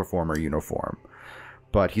circus performer uniform,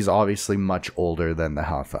 but he's obviously much older than the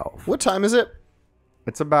half-elf. What time is it?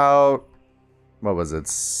 It's about, what was it,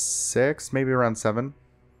 6, maybe around 7.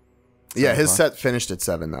 Yeah, his set finished at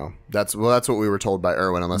 7 though. That's what we were told by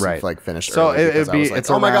Erwin, unless Right. it's like finished. So early, it'd be, like, it's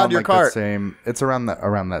oh my God, around, your like, the cart. same. It's around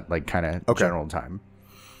that like kind of general time.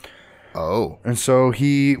 Oh, And so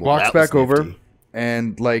he walks that was back over, nifty.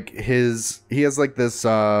 and like he has like this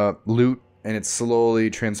lute, and it slowly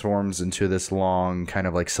transforms into this long kind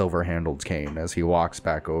of like silver handled cane as he walks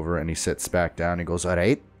back over and he sits back down. He goes, "All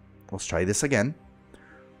right, let's try this again.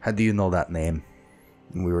 How do you know that name?"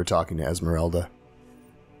 we were talking to Esmeralda.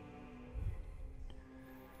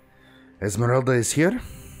 Esmeralda is here.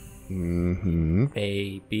 Mm-hmm.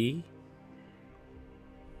 Maybe.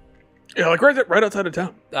 Yeah, like right outside of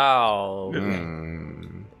town. Oh.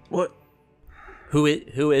 What? Who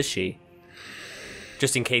is she?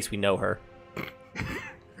 Just in case we know her.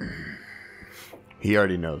 He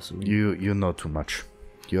already knows. You know too much.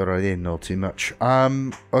 You already know too much.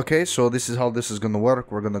 Okay, so this is how this is gonna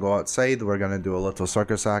work. We're gonna go outside. We're gonna do a little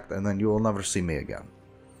circus act, and then you will never see me again.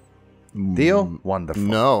 Deal? Wonderful.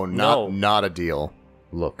 No, No. not a deal.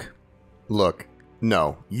 Look.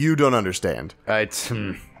 No, you don't understand. It's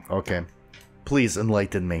okay. Please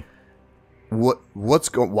enlighten me.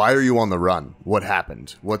 Why are you on the run? What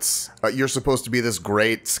happened? You're supposed to be this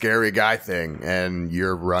great scary guy thing and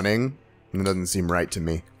you're running? It doesn't seem right to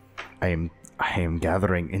me. I am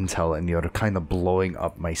gathering intel, and you're kind of blowing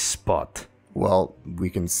up my spot. Well, we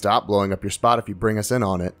can stop blowing up your spot if you bring us in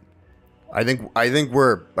on it. I think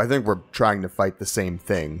we're trying to fight the same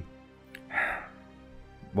thing.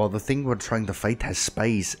 Well, the thing we're trying to fight has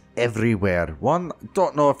spies everywhere. 1,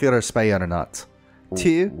 don't know if you're a spy or not.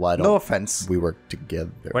 2, Why don't no offense. we work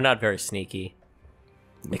together? We're not very sneaky.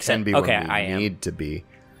 We can be okay, when we I am. need to be.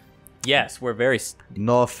 Yes, we're very.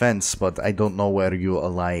 No offense, but I don't know where you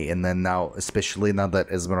lie. And then now, especially now that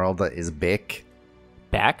Esmeralda is back.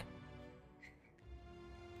 Back?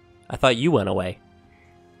 I thought you went away.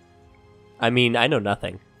 I mean, I know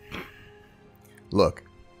nothing. Look,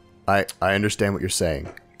 I understand what you're saying,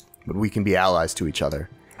 but we can be allies to each other.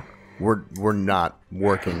 We're not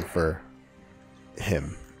working for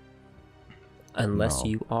him. Unless No.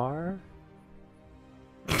 you are?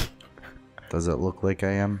 Does it look like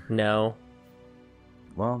I am? No.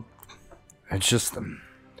 Well, it's just...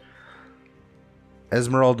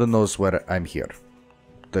 Esmeralda knows where I'm here.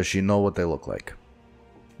 Does she know what they look like?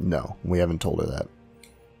 No, we haven't told her that.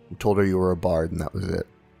 We told her you were a bard, and that was it.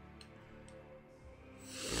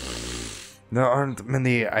 There aren't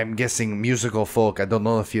many, I'm guessing, musical folk. I don't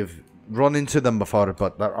know if you've run into them before,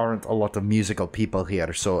 but there aren't a lot of musical people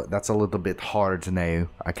here, so that's a little bit hard now.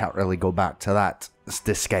 I can't really go back to that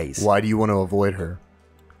disguise. Why do you want to avoid her?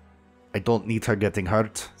 I don't need her getting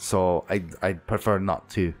hurt, so I prefer not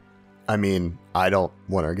to. I mean, I don't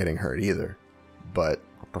want her getting hurt either, but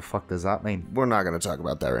What the fuck does that mean? we're not going to talk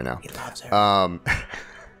about that right now. He loves her.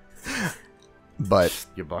 But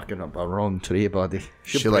You're barking up a wrong tree, buddy.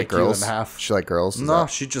 she like break you girls. in half. She like girls. Is No, that-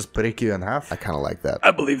 she'd just break you in half. I kind of like that. I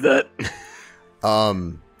believe that.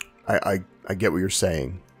 I get what you're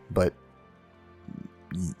saying, but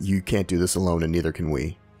you can't do this alone, and neither can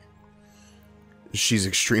we. She's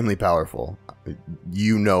extremely powerful.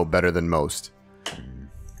 You know better than most.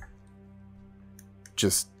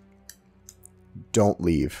 Just don't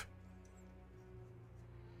leave.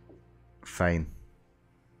 Fine.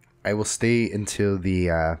 I will stay until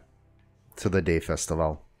the day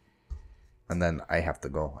festival. And then I have to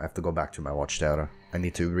go. I have to go back to my watchtower. I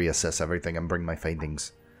need to reassess everything and bring my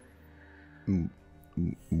findings.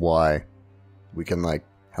 Why? We can, like,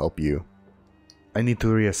 help you. I need to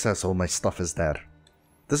reassess all my stuff is there.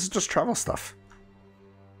 This is just travel stuff.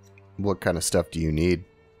 What kind of stuff do you need?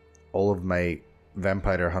 All of my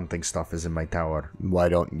vampire hunting stuff is in my tower. Why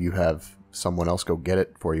don't you have someone else go get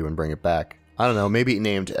it for you and bring it back? I don't know, maybe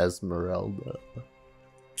named Esmeralda.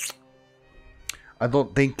 I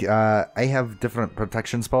don't think I have different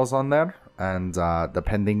protection spells on there, and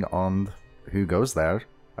depending on who goes there,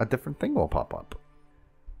 a different thing will pop up.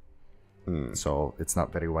 So it's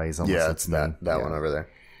not very wise unless Yeah, it's it's that one over there.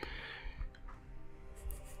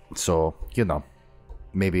 So, you know,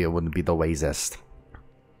 maybe it wouldn't be the wisest.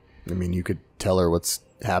 I mean, you could tell her what's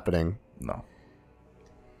happening. No,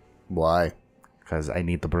 Why? because I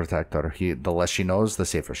need to protect her. The less she knows, the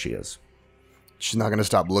safer she is. She's not going to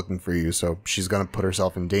stop looking for you, so she's going to put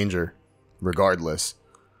herself in danger, regardless.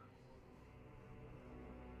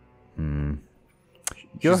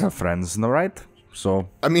 You're her friends, no right? So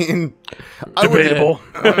I mean, I would... Debatable.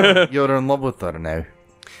 you're in love with her now.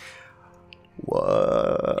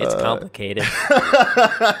 What? It's complicated.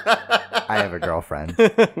 I have a girlfriend.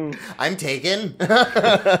 I'm taken.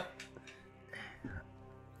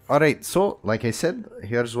 All right, so like I said,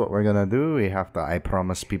 here's what we're gonna do. We have to. I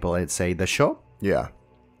promise people outside the show. Yeah,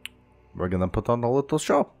 We're gonna put on a little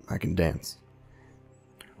show. I can dance.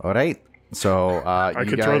 All right. So I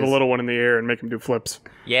could throw the little one in the air and make him do flips.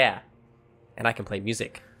 Yeah. And I can play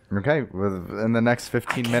music. Okay, in the next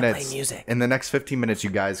 15 can't minutes, play music. in the next 15 minutes, you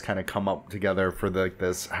guys kind of come up together for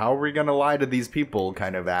this. How are we gonna lie to these people?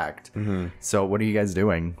 Kind of act. So what are you guys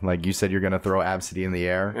doing? Like you said, you're gonna throw Absidy in the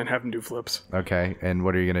air. And have him do flips. Okay, and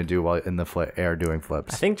what are you gonna do while in the air doing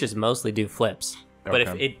flips? I think just mostly do flips. But if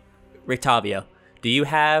Okay. it... Rictavio, do you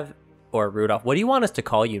have... Or Rudolph, what do you want us to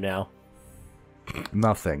call you now?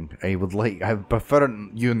 Nothing. I prefer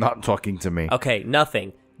you not talking to me. Okay,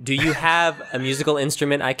 nothing. Do you have a musical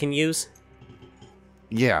instrument I can use?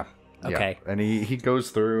 Yeah. Okay. Yeah. And he goes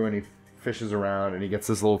through and he fishes around and he gets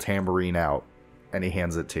this little tambourine out and he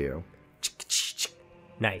hands it to you.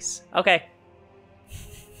 Nice. Okay.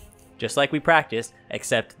 Just like we practiced,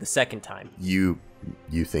 except the second time. You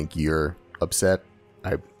think you're upset?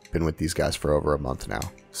 I've been with these guys for over a month now,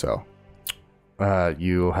 so...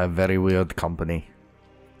 You have very weird company.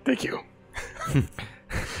 Thank you. And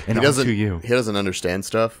He doesn't. to you. He doesn't understand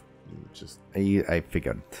stuff. Just I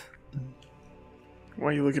figured. Why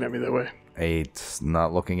are you looking at me that way? It's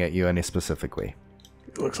not looking at you any specifically.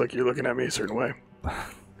 It looks like you're looking at me a certain way.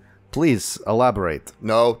 Please elaborate.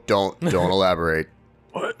 no, don't elaborate.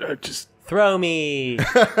 What? I just... Throw me!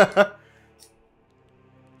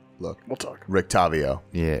 Look, We'll talk. Rictavio,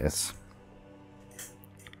 Yes.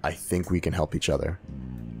 I think we can help each other.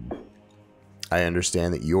 I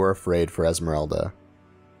understand that you're afraid for Esmeralda,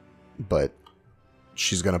 but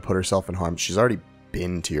she's gonna put herself in harm. She's already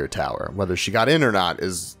been to your tower. Whether she got in or not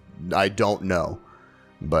is... I don't know.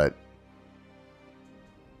 But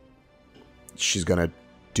she's gonna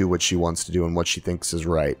do what she wants to do and what she thinks is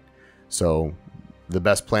right. So the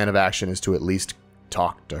best plan of action is to at least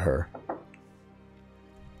talk to her.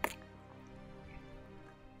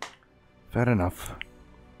 Fair enough.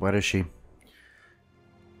 Where is she?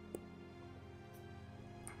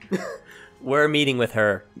 We're meeting with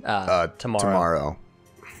her tomorrow. Tomorrow.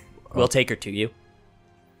 We'll take her to you.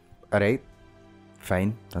 Alright.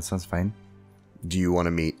 Fine. That sounds fine. Do you want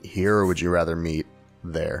to meet here, or would you rather meet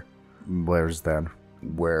there, Where's that?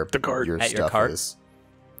 where The cart. your At your stuff cart? is?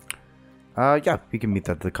 Yeah, we can meet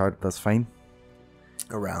at the cart. That's fine.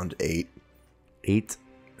 Around 8. 8?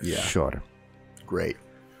 Yeah. Sure. Great.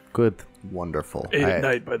 Good. Wonderful. 8 at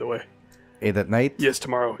night, by the way. 8 at night? Yes,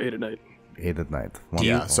 tomorrow, 8 at night. 8 at night. Yeah,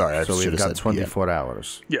 Wonderful. sorry, I So should we've have got said 24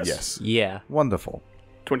 hours. Yes. Yes. Yeah. Wonderful.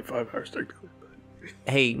 25 hours, technically.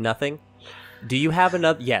 Hey, nothing? Do you have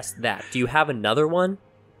another... Yes, that. Do you have another one?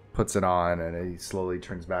 Puts it on and he slowly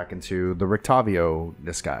turns back into the Rictavio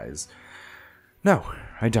disguise. No,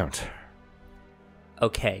 I don't.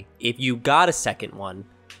 Okay. If you got a second one,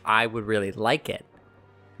 I would really like it.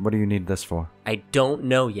 What do you need this for? I don't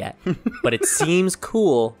know yet, but it seems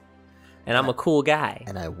cool, and I'm a cool guy.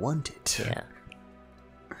 And I want it. Yeah.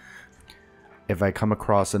 If I come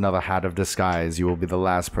across another hat of disguise, you will be the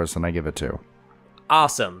last person I give it to.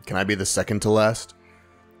 Awesome. Can I be the second to last?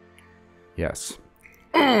 Yes.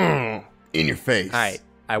 In your face. All right,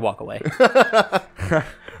 I walk away.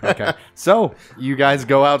 Okay. So, you guys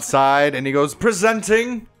go outside, and he goes,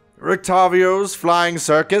 presenting Rictavio's flying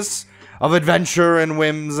circus of adventure and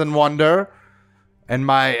whims and wonder. And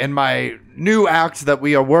my new act that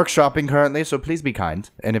we are workshopping currently, so please be kind.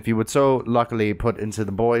 And if you would so luckily put into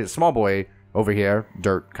the small boy over here,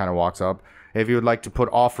 Dirt kind of walks up. If you would like to put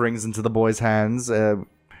offerings into the boy's hands,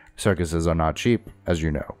 circuses are not cheap, as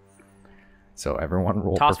you know. So everyone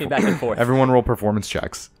roll. Toss me back and forth. Everyone roll performance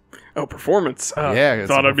checks. Oh, performance. Yeah, it's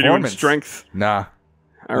thought a I'd be doing performance. strength. Nah.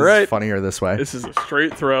 All This right. is funnier this way. This is a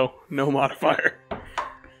straight throw, no modifier.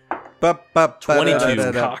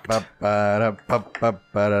 22. Cocked.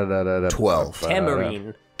 12.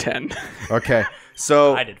 Tambourine. 10. Okay,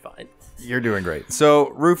 so I did fine. you're doing great. So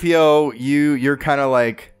Rufio, you're kind of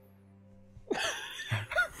like,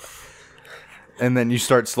 and then you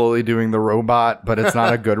start slowly doing the robot, but it's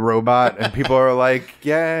not a good robot, and people are like,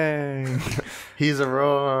 "Yay! He's a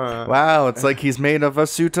robot. Wow! It's like he's made of a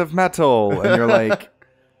suit of metal," and you're like.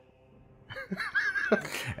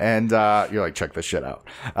 And you're like, check this shit out.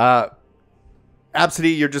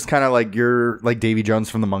 Absidy, you're just kind of like, you're like Davy Jones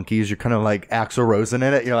from the Monkees. You're kind of like Axl Rosen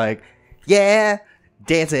in it. You're like, yeah,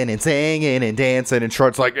 dancing and singing and dancing. And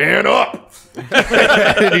Shart's like, and up.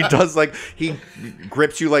 And he does like, he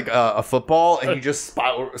grips you like a football and he just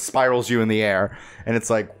spirals you in the air. And it's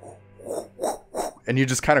like, and you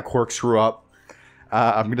just kind of corkscrew up.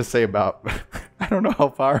 I'm going to say about, I don't know how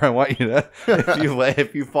far I want you to,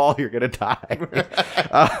 if you fall, you're going to die.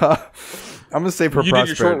 I'm going to say for You did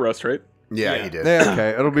your short rest, right? Yeah, he did. Yeah,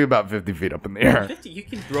 okay. It'll be about 50 feet up in the air. 50, you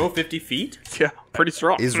can throw 50 feet? Yeah, pretty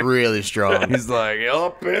strong. He's really strong. He's like,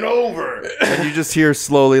 up and over. And you just hear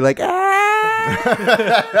slowly like, ah.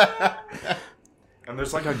 And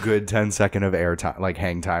there's like a good 10-second of air time, like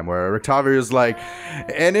hang time, where Rictavio is like,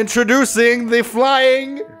 and introducing the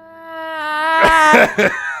flying.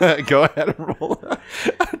 Go ahead and roll a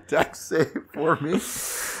dex save for me.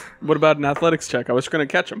 What about an athletics check? I was going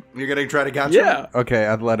to catch him. You're going to try to catch Yeah. him? Okay,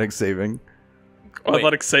 athletics saving. Wait.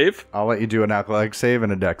 Athletics save? I'll let you do an athletics save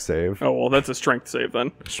and a dex save. Oh, well, that's a strength save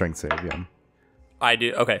then. Strength save, yeah. I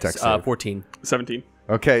do. Okay, Dex save. 14. 17.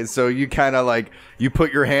 Okay, so you kind of like, you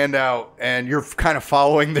put your hand out and you're kind of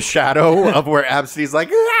following the shadow of where Absidy's like,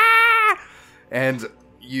 ah! And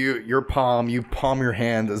you palm your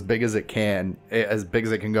hand as big as it can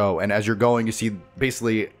go. And as you're going, you see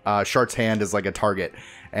basically Shart's hand is like a target.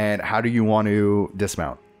 And how do you want to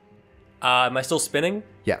dismount? Am I still spinning?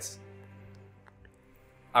 Yes.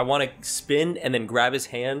 I want to spin and then grab his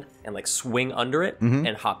hand and like swing under it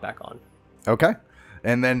and hop back on. Okay.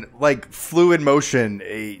 And then like fluid motion,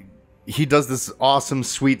 he does this awesome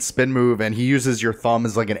sweet spin move and he uses your thumb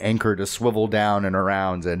as like an anchor to swivel down and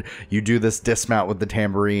around, and you do this dismount with the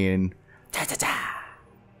tambourine. Ta-ta-ta.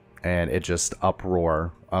 And it just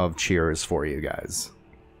uproar of cheers for you guys.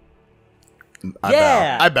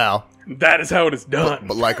 Yeah. I bow. That is how it is done.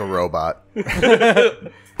 But like a robot.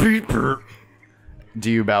 Do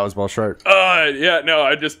you bow as well, Shart? Yeah, no,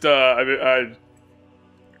 I just,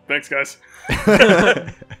 thanks, guys.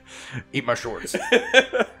 Eat my shorts.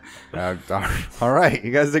 All right,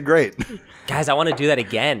 you guys did great. Guys, I want to do that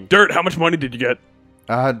again. Dirt, how much money did you get?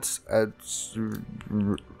 It's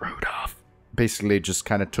Rudolph. Basically, just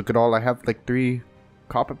kind of took it all. I have like 3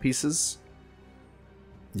 copper pieces.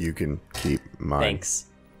 You can keep mine. Thanks.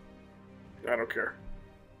 I don't care.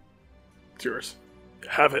 It's yours.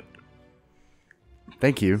 Have it.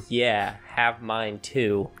 Thank you. Yeah, have mine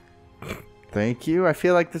too. Thank you. I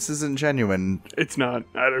feel like this isn't genuine. It's not.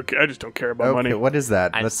 I don't care. I just don't care about Okay, money. what is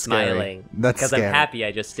that? I'm That's scary. smiling. That's because scary. I'm happy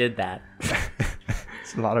I just did that.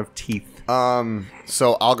 It's a lot of teeth.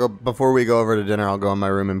 So I'll go, before we go over to dinner, I'll go in my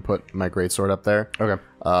room and put my greatsword up there. Okay.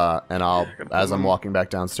 And as I'm walking back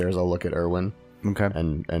downstairs, I'll look at Erwin. Okay.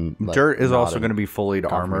 And like, Dirt is nod also in going to be fully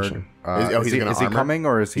armored. confirmation. He's gonna is he armor? coming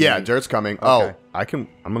or is he? Yeah, Dirt's coming. Okay. Oh,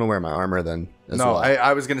 I'm gonna wear my armor then. As No, well.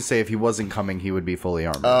 I was going to say if he wasn't coming, he would be fully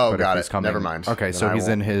armored. Oh, but got if he's it. coming, Never mind. Okay, Then so I he's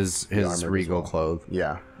in won't his be armored as regal well. clothes.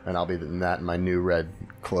 Yeah, and I'll be in that in my new red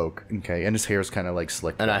cloak. Okay, and his hair's kind of like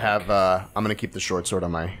slicked. And I back. have I'm gonna keep the short sword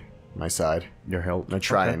on my side. Your hilt. I'm gonna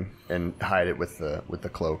try Okay. and hide it with the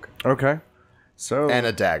cloak Okay. So and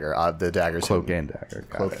a dagger. The dagger's cloak hidden. and dagger.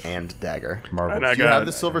 Got Cloak it. and dagger. Marvelous. And I Do you got have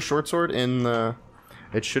the silver short sword in the?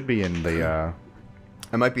 It should be in the.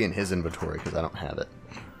 It might be in his inventory because I don't have it.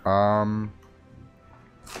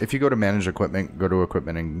 If you go to manage equipment, go to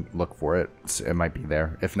equipment and look for it. It might be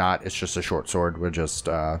there. If not, it's just a short sword with just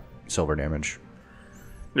silver damage.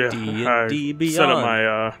 Yeah, D&D I set up Beyond.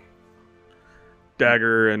 my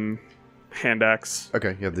dagger and hand axe.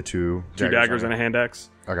 Okay, you have the two Two daggers and a hand axe.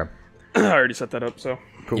 Okay. I already set that up, so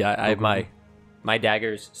Cool. Yeah, I have Cool. my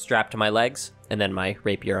daggers strapped to my legs, and then my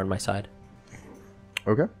rapier on my side.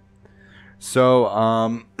 Okay.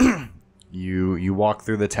 So, you walk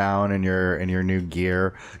through the town in your new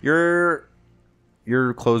gear.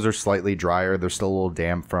 Your clothes are slightly drier. They're still a little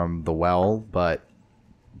damp from the well, but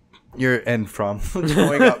from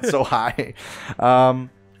going up so high.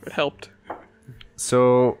 It helped.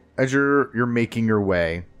 So as you're making your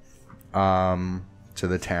way to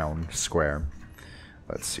the town square,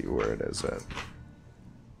 let's see where it is at.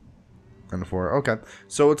 And four. Okay,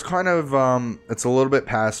 so it's kind of it's a little bit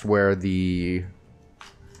past where the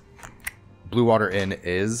Blue Water Inn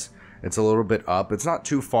is. It's a little bit up. It's not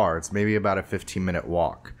too far. It's maybe about a 15-minute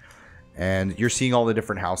walk. And you're seeing all the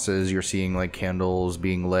different houses. You're seeing like candles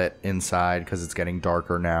being lit inside because it's getting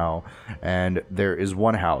darker now. And there is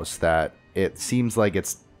one house that it seems like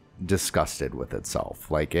it's disgusted with itself.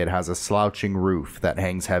 Like it has a slouching roof that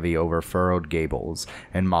hangs heavy over furrowed gables,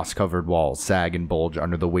 and moss-covered walls sag and bulge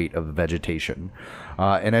under the weight of vegetation.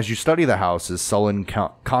 And as you study the house's sullen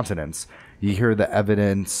countenance, you hear the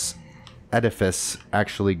edifice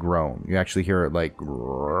actually groan. You actually hear it like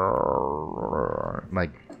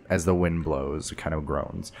as the wind blows, it kind of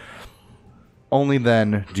groans. Only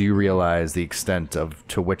then do you realize the extent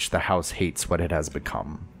to which the house hates what it has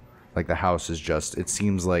become. Like the house is just, it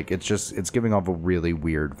seems like it's giving off a really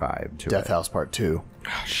weird vibe to Death it. House Part 2.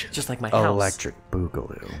 Oh, shit. Just like my house. Electric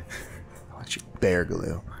Boogaloo. Bear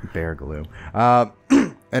glue. Bear glue.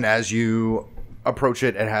 And as you approach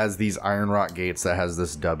it, it has these iron wrought gates that has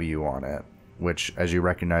this W on it, which, as you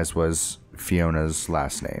recognize, was Fiona's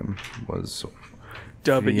last name. Was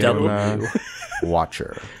W. Fiona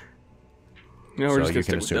Watcher. No, we're So just you gonna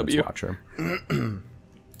can stick assume with it's W. Watcher.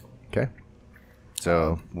 Okay.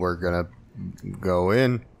 So We're gonna go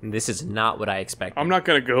in. This is not what I expected. I'm not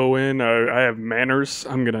gonna go in. I have manners.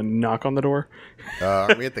 I'm gonna knock on the door.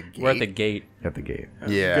 Are we at the gate? We're at the gate. at the gate.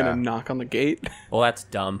 Yeah. I'm gonna knock on the gate. Well, that's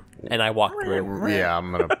dumb. And I walk through. Yeah,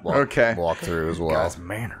 I'm gonna walk through as well. Guys,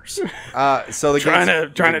 manners. So the trying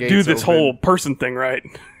to gates do this open. whole person thing right.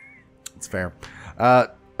 It's fair.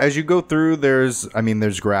 As you go through, there's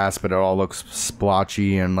grass, but it all looks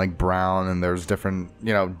splotchy and like brown, and there's different,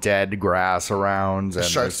 dead grass around. And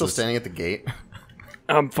Shark's there's still this- standing at the gate.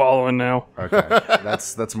 I'm following now. Okay,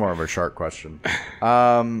 that's more of a shark question.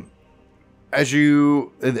 As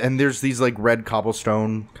you and there's these like red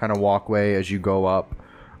cobblestone kind of walkway as you go up.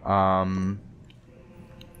 And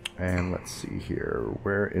let's see here.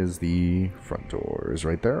 Where is the front door? Is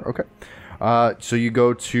right there. Okay. So you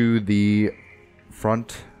go to the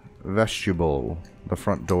front vestibule, the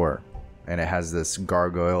front door, and it has this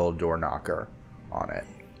gargoyle door knocker on it.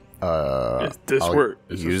 Is this I'll where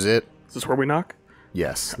use it. Is this where we knock?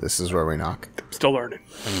 Yes, this is where we knock. Still learning.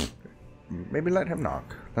 Maybe let him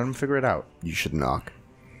knock. Let him figure it out. You should knock.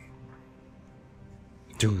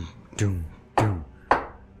 Doom, doom, doom.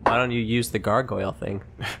 Why don't you use the gargoyle thing?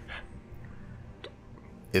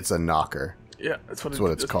 It's a knocker. Yeah, that's what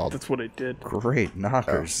what it's called. That's what I did. Great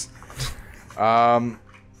knockers. And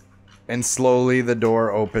slowly the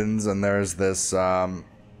door opens, and there's this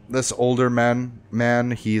this older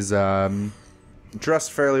man. He's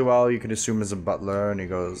dressed fairly well. You can assume as a butler, and he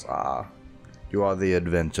goes, you are the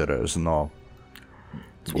adventurers, no?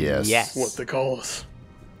 Yes. Yes. What they call us.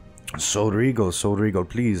 So regal,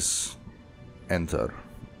 please enter.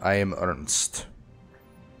 I am Ernst.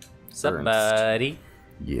 Somebody.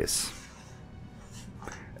 Yes.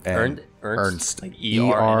 And Ernst? Like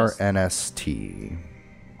E-R-N-S-T.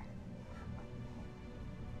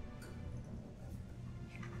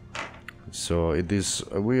 So it is.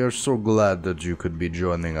 We are so glad that you could be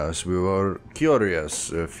joining us. We were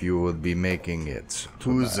curious if you would be making it.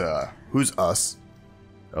 Who's us?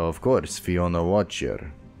 Of course, Fiona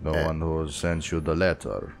Watcher, the one who sent you the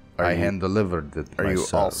letter. I hand delivered it Are you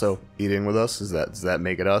myself. also eating with us? Does that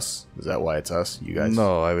make it us? Is that why it's us? You guys?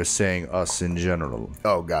 No, I was saying us in general.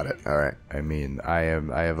 Oh, got it. All right, I mean, I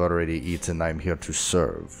have already eaten. I'm here to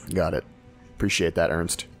serve. got it. Appreciate that,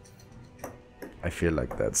 Ernst. I feel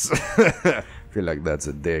like that's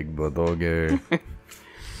a dig, but okay.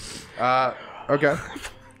 Okay.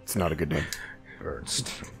 It's not a good name.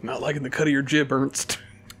 Ernst. Not liking the cut of your jib, Ernst.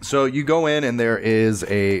 So you go in, and there's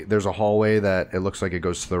a hallway that it looks like it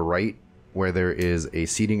goes to the right, where there is a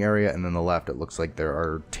seating area, and then the left it looks like there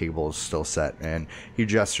are tables still set. And he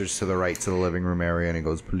gestures to the right to the living room area, and he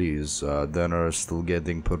goes, "Please, dinner is still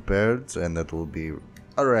getting prepared, and it will be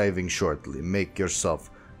arriving shortly. Make yourself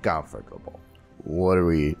comfortable." What are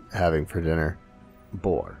we having for dinner?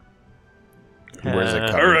 Boar. Where's it All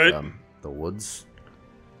coming right. from? The woods.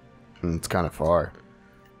 It's kind of far.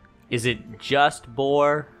 Is it just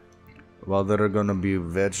boar? Well, there are gonna be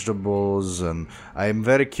vegetables, and I'm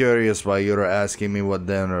very curious why you're asking me what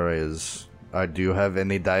dinner is. Do you have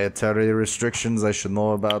any dietary restrictions I should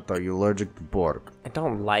know about? Are you allergic to pork? I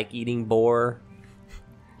don't like eating boar.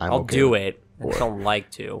 I'm I'll okay do with it. I just don't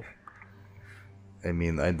like to. I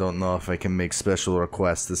mean, I don't know if I can make special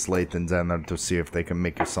requests this late in dinner to see if they can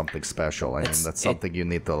make you something special. I mean, that's something you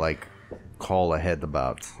need to, like, call ahead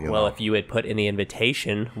about. You Well, know? if you had put in the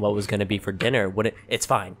invitation what was going to be for dinner, would it? It's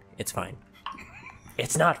fine. It's fine.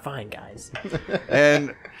 It's not fine, guys.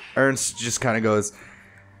 And Ernst just kind of goes...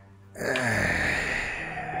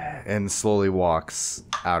 and slowly walks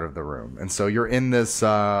out of the room. And so you're in this,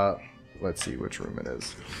 let's see which room it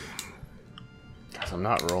is. Guys, I'm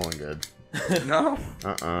not rolling good. No?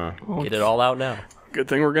 Get it all out now. Good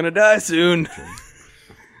thing we're gonna die soon.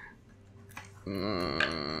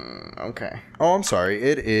 Okay. Oh, I'm sorry.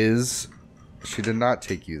 It is... She did not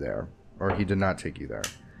take you there. Or he did not take you there.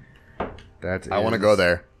 I want to go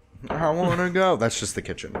there. I want to go. That's just the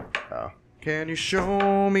kitchen. Oh. Can you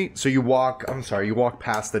show me? So you walk, you walk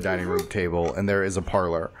past the dining room table, and there is a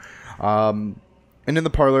parlor. And in the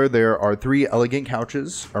parlor, there are 3 elegant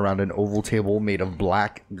couches around an oval table made of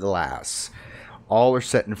black glass. All are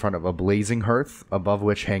set in front of a blazing hearth, above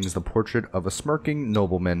which hangs the portrait of a smirking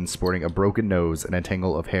nobleman sporting a broken nose and a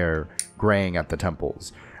tangle of hair graying at the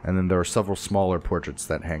temples. And then there are several smaller portraits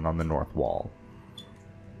that hang on the north wall.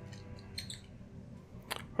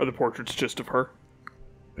 Are the portraits just of her?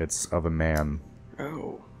 It's of a man.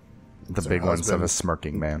 Oh. The big one's of a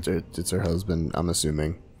smirking man. It's her husband, I'm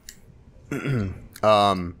assuming. Can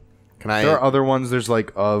I... There are other ones. There's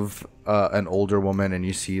like of an older woman, and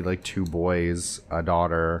you see like 2 boys, a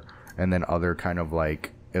daughter, and then other kind of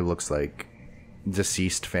like, it looks like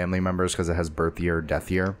deceased family members because it has birth year, death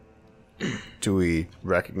year. Do we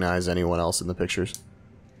recognize anyone else in the pictures?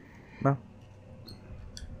 No.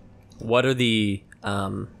 What are the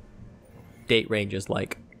date ranges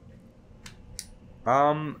like?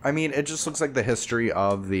 I mean, it just looks like the history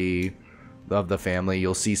of the family.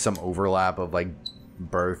 You'll see some overlap of like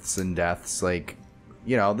births and deaths. Like,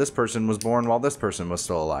 you know, this person was born while this person was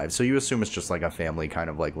still alive. So you assume it's just like a family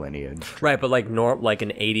kind of like lineage. Right, but like like an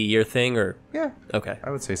 80-year thing, or Yeah. okay.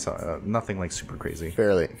 I would say so. Nothing like super crazy.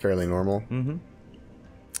 Fairly normal.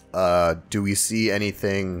 Mm-hmm. Do we see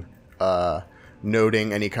anything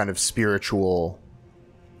noting any kind of spiritual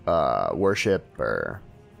worship or...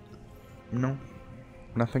 No.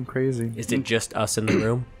 Nothing crazy. Is it just us in the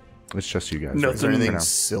room? It's just you guys. No, right? Is there No. anything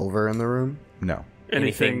silver in the room? No.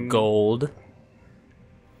 Anything gold?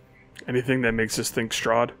 Anything that makes us think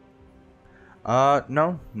Strahd?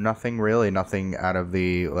 No, nothing really. Nothing out of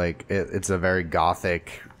the, like, it's a very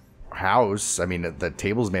gothic house. I mean, the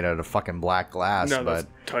table's made out of fucking black glass, No, but that's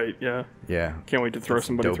tight, yeah. yeah. Can't wait to throw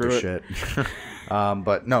somebody Dope through as it. shit.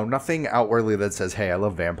 But no, nothing outwardly that says, hey, I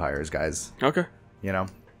love vampires, guys. Okay. You know?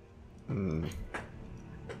 I'm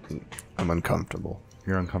uncomfortable.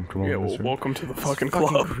 You're uncomfortable Yeah, in this well, room? welcome to the fucking Fucking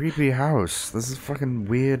club. creepy house. This is a fucking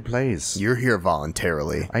weird place. You're here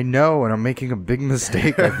voluntarily. I know, and I'm making a big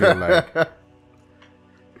mistake, I feel like.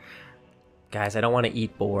 Guys, I don't want to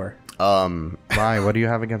eat boar. Why? What do you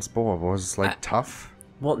have against boar? Boar's, like, tough?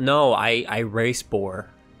 Well, no, I race boar.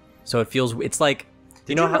 So it's like,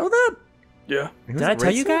 you know how... that? Yeah. Did I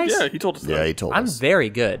tell you guys? Yeah, he told us that. Yeah, he told I'm us. very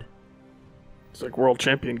good. It's like world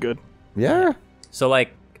champion good. Yeah. So,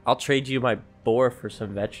 like, I'll trade you my boar for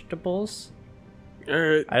some vegetables.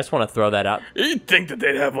 Alright. I just want to throw that out. You'd think that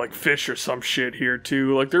they'd have, like, fish or some shit here,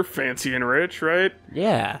 too. Like, they're fancy and rich, right?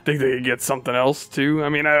 Yeah. Think they could get something else, too? I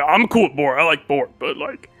mean, I'm cool with boar. I like boar. But,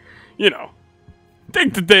 like, you know.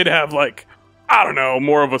 Think that they'd have, like, I don't know,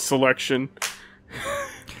 more of a selection.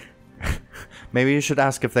 Maybe you should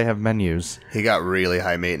ask if they have menus. He got really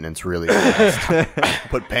high maintenance really fast.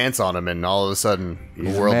 Put pants on him, and all of a sudden, He's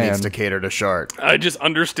the a world man. needs to cater to Shart. I just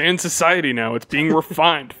understand society now. It's being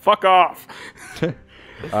refined. Fuck off.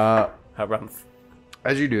 Harumph.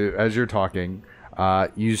 As you're talking,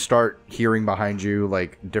 you start hearing behind you,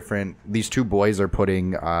 like, these 2 boys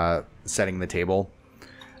are setting the table.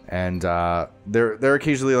 And they're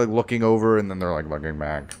occasionally, like, looking over, and then they're, like, looking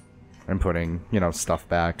back and putting, stuff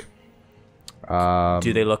back.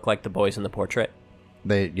 Do they look like the boys in the portrait?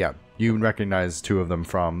 You recognize 2 of them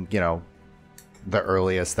from, the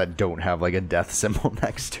earliest that don't have, like, a death symbol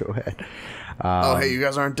next to it. Oh, hey, you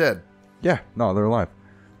guys aren't dead. Yeah, no, they're alive.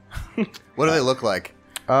 What do they look like?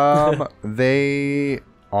 They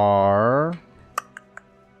are...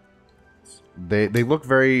 They look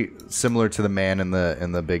very similar to the man in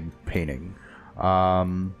the big painting.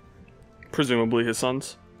 Presumably his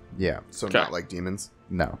sons. Yeah. So Okay. not like demons.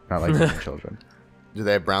 No, not like human children. Do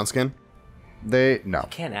they have brown skin? No.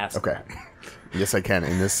 Can't ask. Okay. that. Yes, I can.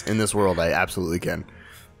 In this world, I absolutely can.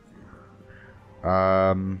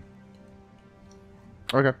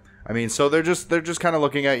 Okay. I mean, so they're just kind of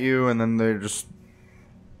looking at you, and then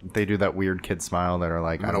they do that weird kid smile that are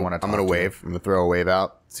like, I don't want to. I'm gonna wave. I'm gonna throw a wave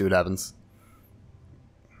out. See what happens.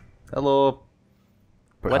 Hello.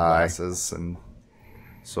 Put What? glasses and.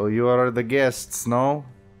 So you are the guests, no?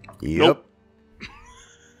 Yep. Nope.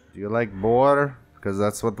 Do you like boar? Because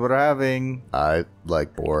that's what we're having. I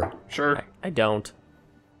like boar. Sure. I don't.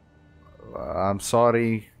 I'm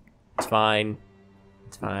sorry. It's fine.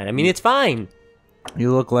 It's fine. I mean, it's fine.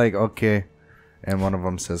 You look like okay. And one of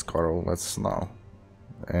them says, Carl, let's know.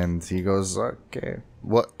 And he goes, okay.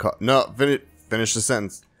 What? No, finish the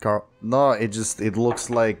sentence, Carl. No, it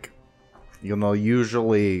looks like,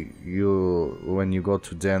 usually when you go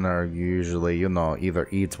to dinner, you usually, either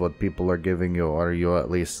eat what people are giving you, or you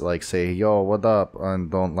at least like say, yo, what up?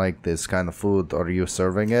 And don't like this kind of food, or you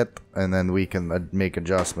serving it, and then we can make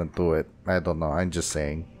adjustment to it. I don't know. I'm just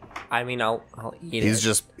saying. I mean, I'll eat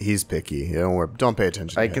it. He's picky. Don't pay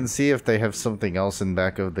attention to I him. can see if they have something else in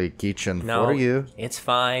back of the kitchen No, for you. it's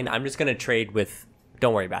fine. I'm just gonna trade with.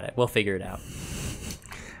 Don't worry about it. We'll figure it out.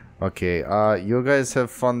 Okay, you guys have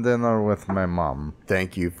fun dinner with my mom.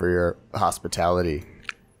 Thank you for your hospitality.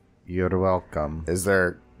 You're welcome. Do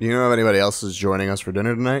you know if anybody else is joining us for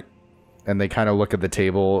dinner tonight? And they kind of look at the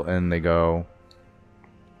table and they go,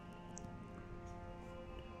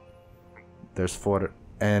 there's 4.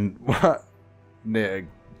 And the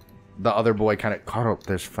other boy kind of, Carl,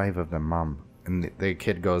 there's 5 of them, Mom. And the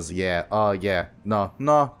kid goes, yeah, yeah.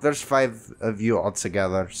 No, there's 5 of you all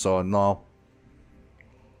together, so no.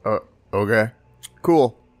 Okay.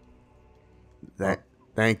 Cool.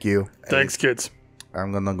 Thank you. Thanks, kids.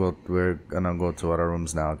 We're gonna go to our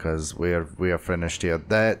rooms now because we are finished here.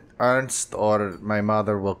 That Ernst or my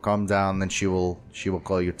mother will come down and she will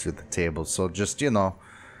call you to the table. So just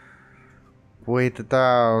wait it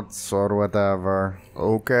out or whatever.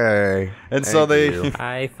 Okay. And so Thank you.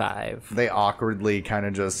 High five. they awkwardly kind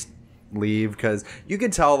of just leave because you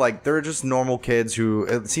can tell like they're just normal kids who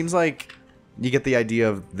it seems like you get the idea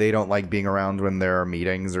of they don't like being around when there are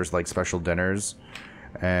meetings. There's like special dinners.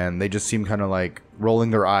 And they just seem kind of like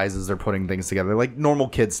rolling their eyes as they're putting things together. Like normal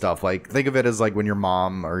kid stuff. Like think of it as like when your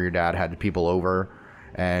mom or your dad had people over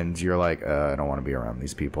and you're like, I don't want to be around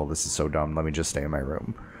these people. This is so dumb. Let me just stay in my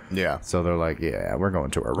room. Yeah. So they're like, yeah, we're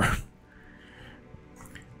going to our room.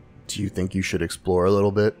 Do you think you should explore a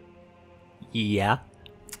little bit? Yeah.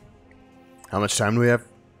 How much time do we have?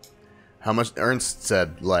 How much? Ernst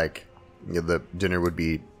said, like, the dinner would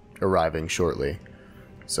be arriving shortly.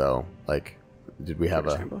 So, like, did we have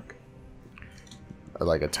a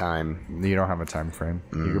time? You don't have a time frame.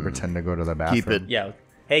 You can pretend to go to the bathroom. Keep it. Yeah.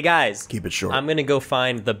 Hey guys. Keep it short. I'm gonna go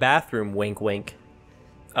find the bathroom. Wink, wink.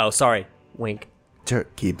 Oh, sorry. Wink.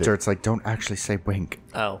 Keep it. Dirt's like, don't actually say wink.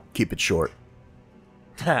 Oh. Keep it short.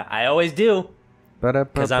 I always do.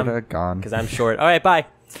 Because Gone. I'm short. All right. Bye.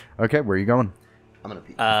 Okay, where are you going? I'm gonna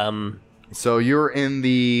pee. So you're in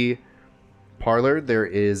the parlor. There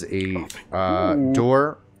is a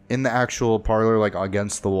door in the actual parlor, like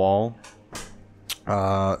against the wall.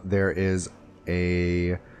 There is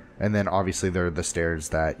and then obviously there are the stairs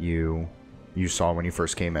that you saw when you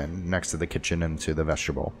first came in, next to the kitchen and to the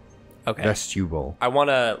vestibule. Okay. Vestibule. I want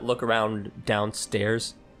to look around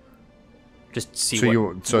downstairs. Just see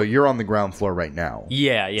So you're on the ground floor right now.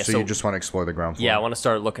 Yeah. So you just want to explore the ground floor. Yeah, I want to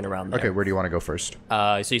start looking around there. Okay, where do you want to go first?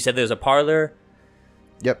 So you said there's a parlor.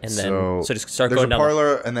 Yep. And then so just start there's going down. a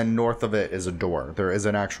parlor, and then north of it is a door. There is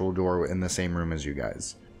an actual door in the same room as you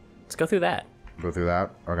guys. Let's go through that. Go through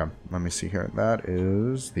that. Okay. Let me see here. That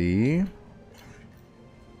is the.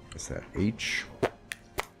 Is that H?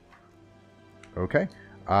 Okay.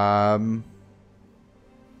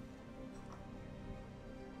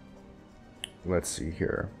 Let's see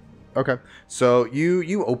here. Okay, so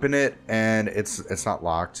you open it and it's not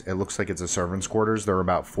locked. It looks like it's a servant's quarters. There are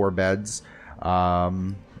about 4 beds,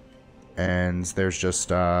 and there's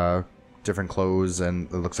just different clothes, and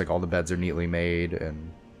it looks like all the beds are neatly made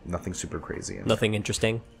and nothing super crazy. Nothing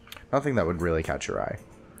interesting. Nothing that would really catch your eye.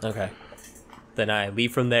 Okay. Then I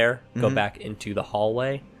leave from there, go back into the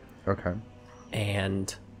hallway, Okay.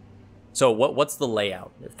 and so what's the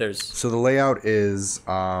layout? If there's So the layout is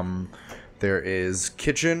there is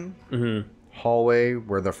kitchen, hallway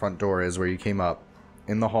where the front door is, where you came up.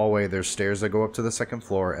 In the hallway, there's stairs that go up to the 2nd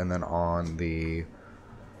floor, and then on the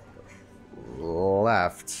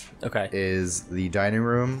left okay. is the dining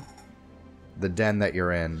room, the den that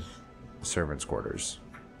you're in, servants' quarters.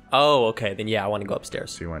 Oh, okay. Then yeah, I want to go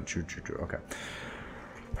upstairs. So you went choo. Okay.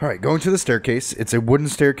 All right, going to the staircase. It's a wooden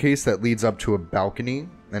staircase that leads up to a balcony,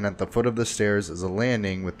 and at the foot of the stairs is a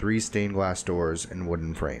landing with 3 stained glass doors and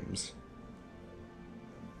wooden frames.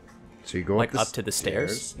 So you go Like up to the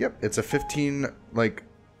stairs? Yep, it's a 15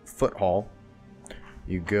 foot hall.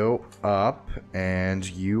 You go up, and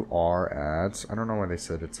you are at... I don't know why they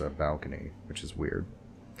said it's a balcony, which is weird,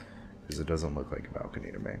 because it doesn't look like a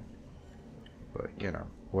balcony to me. But, you know,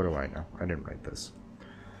 what do I know? I didn't write this.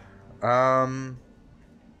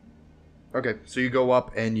 Okay, so you go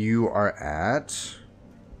up, and you are at...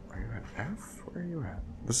 Are you at F? Where are you at?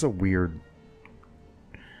 This is a weird...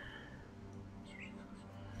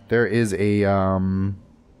 There is a, I'll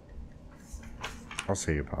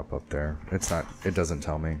see you pop up there. It's not... It doesn't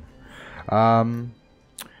tell me.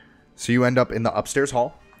 So you end up in the upstairs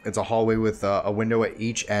hall. It's a hallway with a window at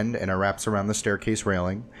each end, and it wraps around the staircase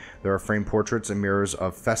railing. There are framed portraits and mirrors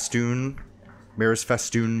festoon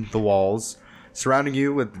the walls, surrounding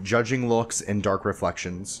you with judging looks and dark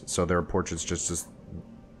reflections. So there are portraits just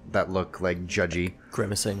that look like judgy.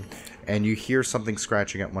 Grimacing. And you hear something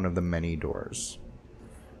scratching at one of the many doors.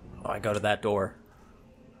 Oh, I go to that door.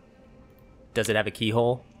 Does it have a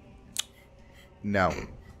keyhole? No.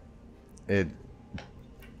 You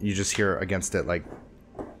just hear against it like...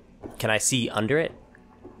 Can I see under it?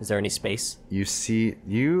 Is there any space? You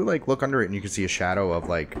look under it and you can see a shadow of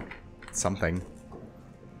something.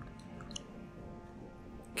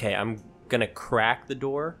 Okay, I'm gonna crack the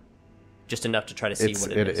door, just enough to try to see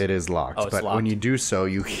what it is. It is locked. Oh, it's but locked. when you do so,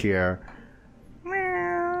 you hear...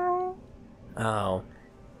 Oh,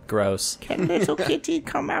 gross. Can little kitty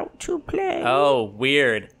come out to play? Oh,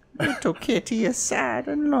 weird. Little kitty is sad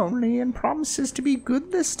and lonely and promises to be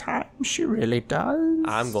good this time. She really does.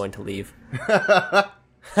 I'm going to leave. I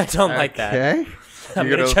don't like that. Okay. I'm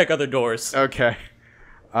gonna check other doors. Okay.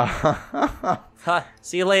 Ha,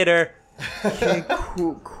 see you later. Okay,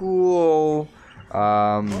 cool.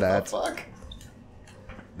 That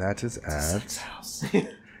is at...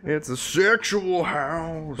 It's a sexual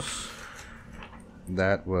house.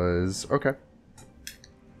 That was... Okay.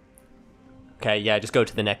 Okay, yeah, just go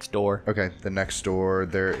to the next door. Okay, the next door,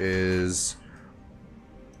 there is...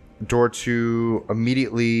 Door to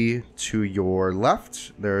immediately to your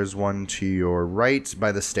left. There's one to your right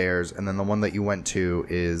by the stairs, and then the one that you went to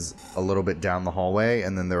is a little bit down the hallway,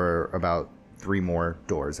 and then there are about 3 more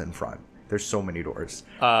doors in front. There's so many doors.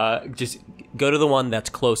 Just go to the one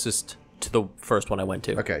that's closest to the first one I went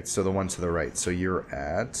to. Okay, so the one to the right. So you're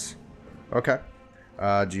at... Okay.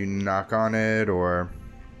 Do you knock on it, or...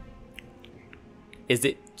 Is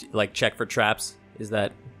it, check for traps? Is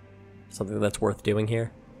that something that's worth doing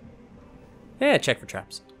here? Yeah, check for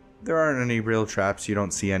traps. There aren't any real traps. You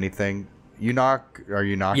don't see anything. You knock. Are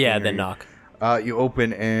you knocking? Yeah, then knock. You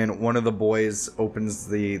open, and one of the boys opens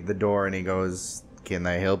the door, and he goes, "Can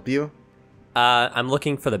I help you?" I'm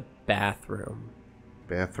looking for the bathroom.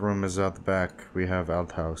 Bathroom is out the back. We have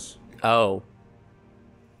outhouse. Oh.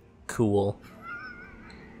 Cool.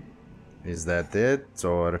 Is that it?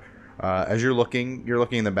 Or as you're looking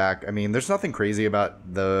in the back. I mean, there's nothing crazy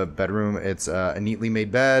about the bedroom. It's a neatly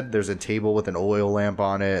made bed. There's a table with an oil lamp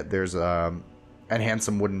on it. There's a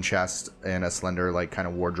handsome wooden chest and a slender kind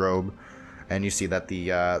of wardrobe. And you see that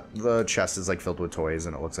the chest is filled with toys,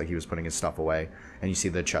 and it looks like he was putting his stuff away. And you see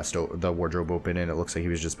the wardrobe open, and it looks like he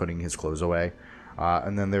was just putting his clothes away.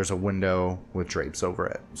 And then there's a window with drapes over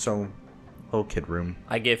it. So, little kid room.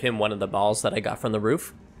 I give him one of the balls that I got from the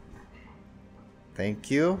roof. Thank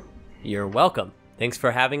you. You're welcome. Thanks for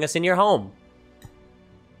having us in your home.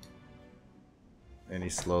 And he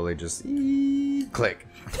slowly just click.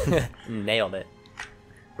 Nailed it.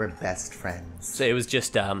 We're best friends. So it was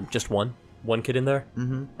just one kid in there?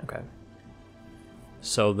 Mm-hmm. Okay.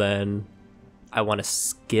 So then I want to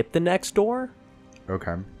skip the next door?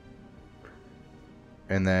 Okay.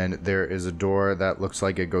 And then there is a door that looks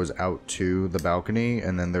like it goes out to the balcony,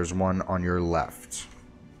 and then there's one on your left.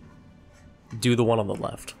 Do the one on the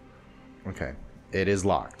left. Okay. It is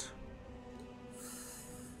locked.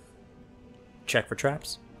 Check for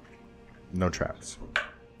traps. No traps.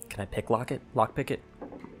 Can I lockpick it?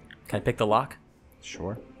 Can I pick the lock?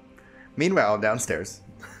 Sure. Meanwhile, downstairs,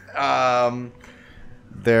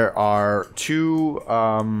 there are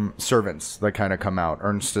 2 servants that kind of come out.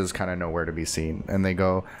 Ernst is kind of nowhere to be seen, and they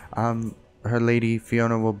go, her lady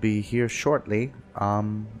Fiona will be here shortly.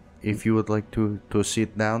 If you would like to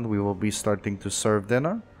sit down, we will be starting to serve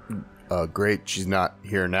dinner. Great. She's not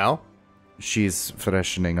here now? She's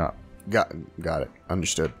freshening up. Got it.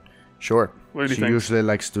 Understood. Sure. What do you She think? usually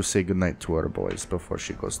likes to say goodnight to her boys before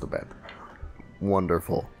she goes to bed.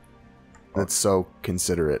 Wonderful. That's so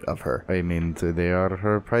considerate of her. I mean, they are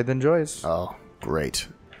her pride and joys. Oh, great.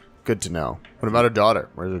 Good to know. What about her daughter?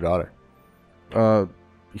 Where's her daughter?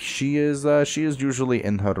 She is usually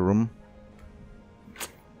in her room.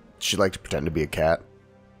 She'd like to pretend to be a cat.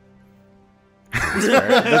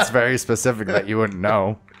 That's very specific that you wouldn't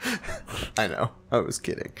know. I know. I was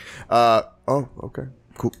kidding. Oh, okay.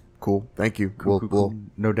 Cool. Thank you. We'll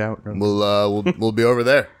No doubt. we'll be over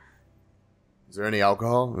there. Is there any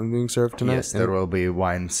alcohol being served tonight? Yes, there will be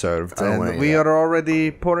wine served. I don't want And any we of that. are already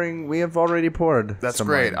pouring. We have already poured. That's some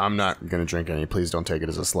great. wine. I'm not gonna drink any. Please don't take it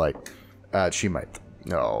as a slight. She might.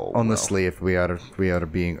 No. Honestly, if we are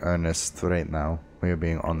being earnest right now, we are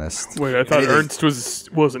being honest. Wait, I thought Anything-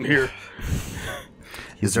 Ernst wasn't here.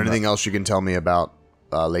 Is there anything else you can tell me about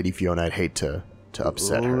Lady Fiona? I'd hate to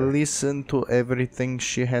upset her. Listen to everything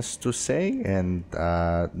she has to say and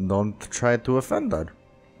don't try to offend her.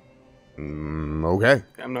 Okay.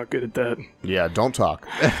 I'm not good at that. Yeah, don't talk.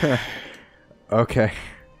 Okay.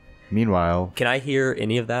 Meanwhile, Can I hear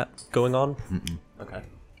any of that going on? Okay.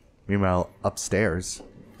 upstairs,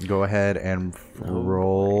 go ahead and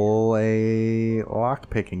roll a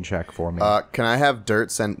lock-picking check for me. Can I have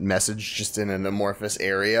Dirt send message just in an amorphous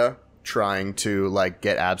area trying to, like,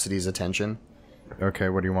 get Absidy's attention? Okay,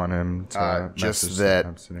 what do you want him to Just message that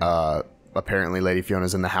Absidy? apparently Lady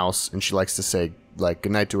Fiona's in the house and she likes to say, like,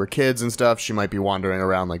 goodnight to her kids and stuff. She might be wandering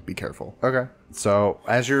around, like, be careful. Okay. So,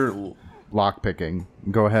 as you're lock-picking,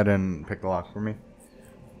 go ahead and pick the lock for me.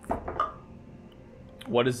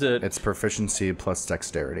 What is it? It's proficiency plus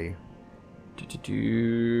dexterity.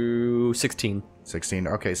 16. 16.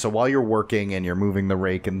 Okay, so while you're working and you're moving the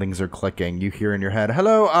rake and things are clicking, you hear in your head,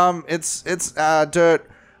 "Hello, it's Dirt.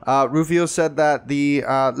 Rufio said that the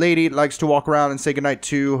lady likes to walk around and say goodnight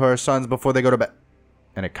to her sons before they go to bed."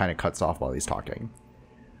 And it kind of cuts off while he's talking.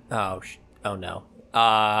 Oh no.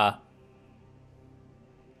 I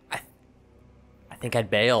think I'd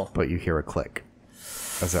bail. But you hear a click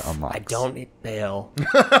as it unlocks. I don't need bail.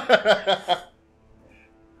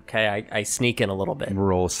 Okay, I sneak in a little bit.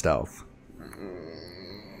 Roll stealth.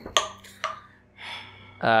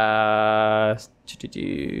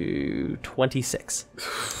 26.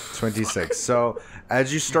 26. So,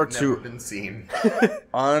 as you start to Been seen.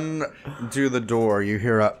 undo the door, you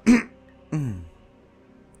hear a...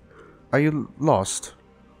 Are you lost?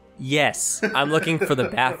 Yes, I'm looking for the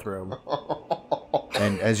bathroom.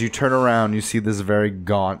 And as you turn around, you see this very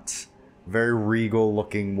gaunt, very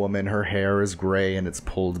regal-looking woman. Her hair is gray and it's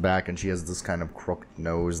pulled back, and she has this kind of crooked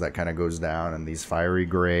nose that kind of goes down and these fiery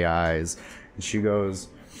gray eyes. And she goes,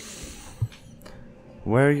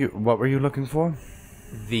 "Where are you? What were you looking for?"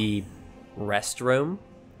 The restroom?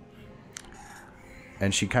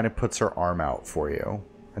 And she kind of puts her arm out for you.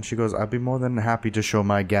 And she goes, "I'd be more than happy to show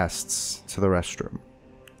my guests to the restroom."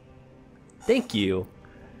 Thank you.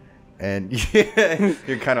 And yeah,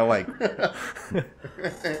 you're kind of like,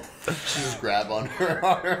 Just grab on her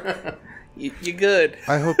arm. You good?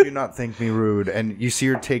 "I hope you not think me rude." And you see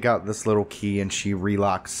her take out this little key and she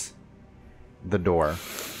relocks the door.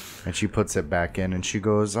 And she puts it back in and she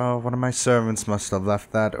goes, "Oh, one of my servants must have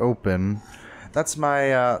left that open. That's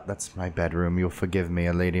my bedroom. You'll forgive me.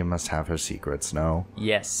 A lady must have her secrets, no?"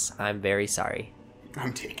 Yes, I'm very sorry.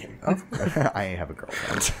 I'm taken. I have a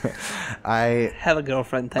girlfriend. I... Have a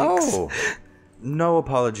girlfriend, thanks. Oh, no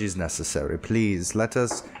apologies necessary. Please, let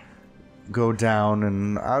us go down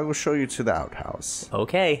and I will show you to the outhouse.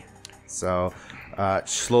 Okay. So,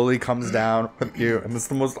 slowly comes down with you, and it's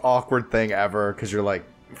the most awkward thing ever, because you're like,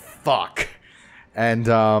 fuck. And,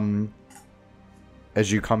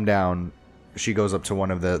 as you come down, she goes up to one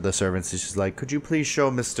of the servants, and she's like, "Could you please show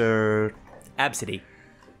Mr. Absidy.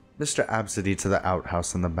 Absidy to the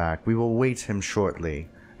outhouse in the back? We will wait him shortly,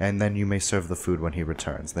 and then you may serve the food when he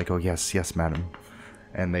returns." They go, "Yes, yes, madam."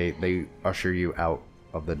 And they usher you out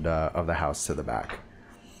of the house to the back.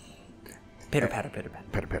 Pitter patter, pitter patter.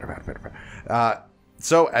 Pitter, pitter, patter, pitter, patter.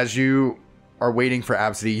 So as you are waiting for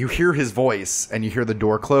Absidy, you hear his voice, and you hear the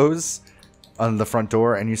door close on the front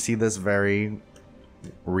door, and you see this very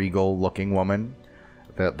regal-looking woman.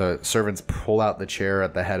 The servants pull out the chair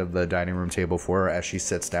at the head of the dining room table for her as she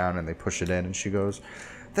sits down, and they push it in, and she goes,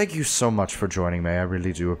 "Thank you so much for joining me. I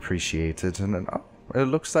really do appreciate it. And oh, it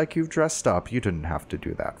looks like you've dressed up. You didn't have to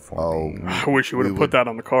do that for me." I wish you would have put that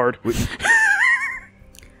on the card.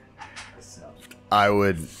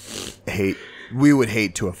 We would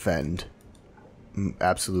hate to offend.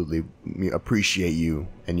 Absolutely appreciate you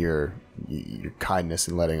and your kindness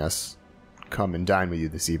in letting us come and dine with you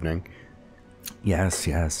this evening. Yes,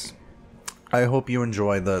 yes. I hope you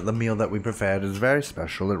enjoy the meal that we prepared. It was very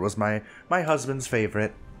special. It was my husband's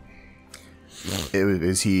favorite.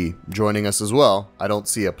 Is he joining us as well? I don't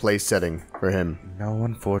see a place setting for him. No,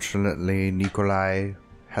 unfortunately, Nikolai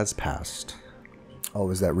has passed. Oh,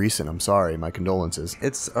 is that recent? I'm sorry. My condolences.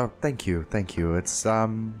 It's thank you. It's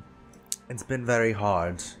been very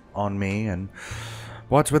hard on me, and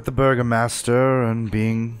what with the burgomaster and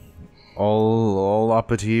being all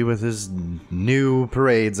uppity with his new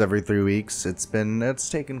parades every 3 weeks, it's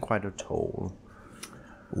taken quite a toll.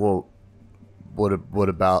 Well, what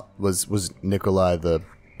about was Nikolai the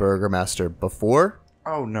burgomaster before?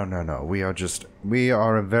 Oh no. We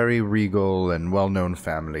are a very regal and well-known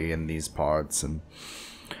family in these parts, and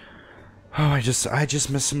I just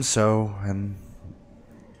miss him so. And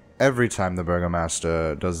every time the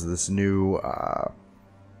burgomaster does this new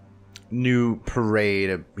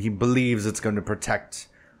parade, he believes it's going to protect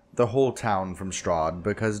the whole town from Strahd,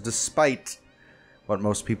 because despite what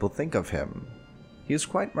most people think of him, he is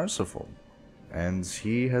quite merciful, and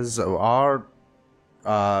he has our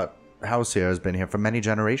house here has been here for many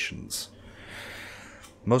generations.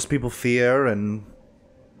 Most people fear and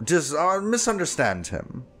just misunderstand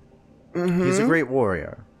him. Mm-hmm. He's a great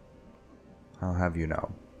warrior, I'll have you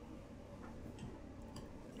know.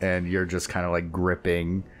 And you're just kind of like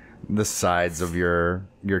gripping the sides of your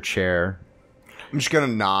chair. I'm just gonna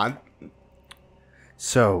nod.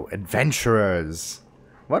 So, adventurers,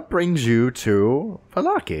 what brings you to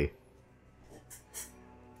Valaki?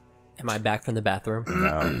 Am I back from the bathroom?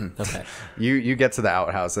 No. Okay. You get to the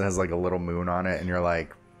outhouse, it has like a little moon on it, and you're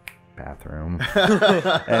like, bathroom.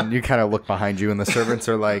 And you kind of look behind you, and the servants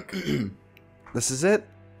are like, this is it?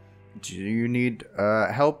 Do you need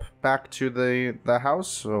help back to the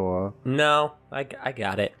house, or? No, I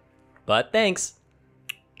got it. But thanks.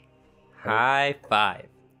 High five.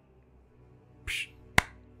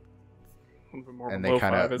 And they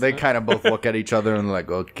kind of both look at each other and like,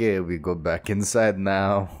 okay, we go back inside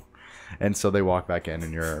now. And so they walk back in,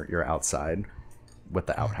 and you're outside with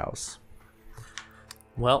the outhouse.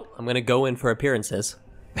 Well, I'm gonna go in for appearances.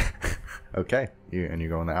 Okay, you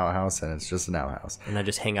go in the outhouse, and it's just an outhouse. And I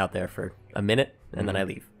just hang out there for a minute, and then I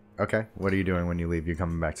leave. Okay, what are you doing when you leave? You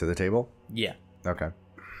coming back to the table? Yeah. Okay.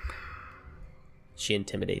 She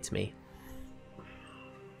intimidates me.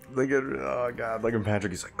 Look at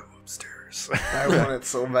Patrick. He's like, go upstairs. I want it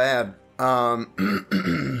so bad.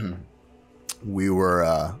 We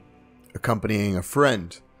were accompanying a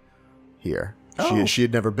friend here. Oh. She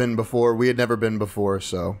had never been before. We had never been before,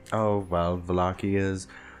 so. Oh, well, Valaki is...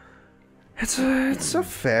 It's a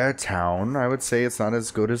fair town. I would say it's not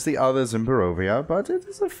as good as the others in Barovia, but it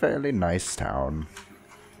is a fairly nice town.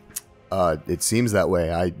 It seems that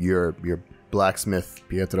way. Your blacksmith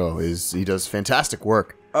Pietro he does fantastic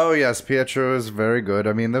work. Oh yes, Pietro is very good.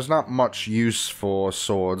 I mean, there's not much use for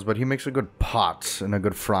swords, but he makes a good pot and a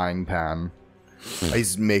good frying pan.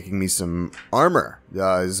 He's making me some armor.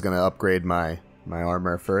 He's gonna upgrade my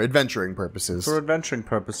armor for adventuring purposes. For adventuring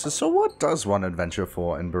purposes. So what does one adventure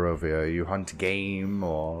for in Barovia? You hunt game,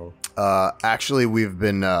 or? Actually, we've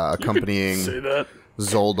been accompanying Say that.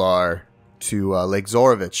 Zoldar to Lake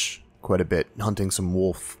Zorovich quite a bit, hunting some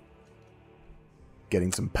wolf,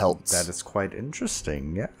 getting some pelts. That is quite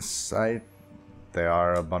interesting. Yes, there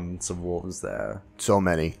are abundance of wolves there. So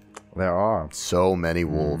many. There are. So many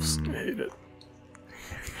wolves. I hate it.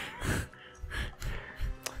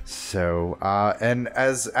 So, and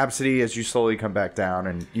as Absidy, as you slowly come back down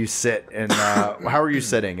and you sit, and how are you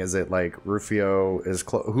sitting? Is it like Rufio is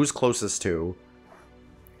who's closest to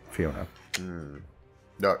Fiona?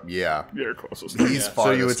 No, yeah. You're closest. He's Yeah.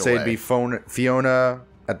 So you would farthest say away. it'd be Fiona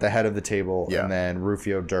at the head of the table, Yeah. and then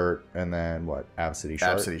Rufio Dirt, and then what? Absidy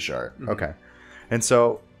Shart? Absidy Shart. Okay. And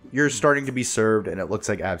so you're starting to be served, and it looks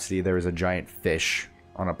like Absidy, there is a giant fish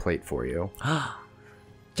on a plate for you.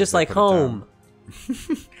 Just like put it down.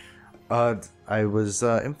 home. I was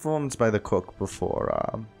informed by the cook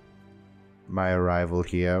before my arrival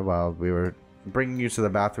here, while we were bringing you to the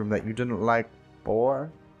bathroom, that you didn't like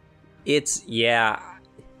boar.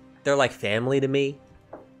 They're like family to me.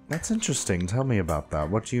 That's interesting. Tell me about that.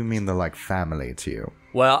 What do you mean they're like family to you?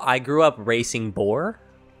 Well, I grew up racing boar.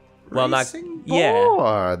 Well, Racing yeah.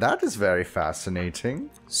 boar. That is very fascinating.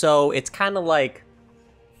 So it's kind of like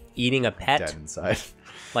eating a pet. Dead inside.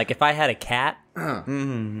 Like if I had a cat,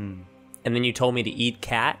 and then you told me to eat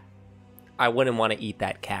cat, I wouldn't want to eat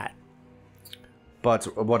that cat. But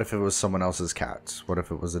what if it was someone else's cat? What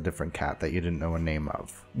if it was a different cat that you didn't know a name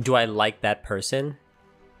of? Do I like that person?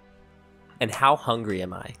 And how hungry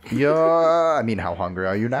am I? Yeah, I mean, how hungry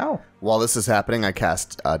are you now? While this is happening, I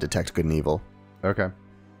cast Detect Good and Evil. Okay.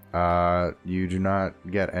 You do not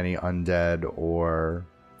get any undead or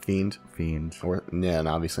Fiend. Or Yeah, and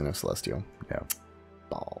obviously no Celestial. yeah.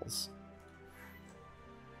 Balls.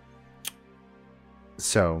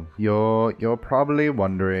 So, you're probably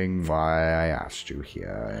wondering why I asked you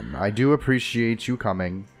here, and I do appreciate you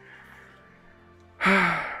coming.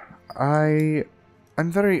 I'm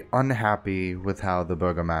very unhappy with how the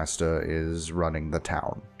Burgomaster is running the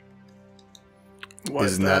town. Why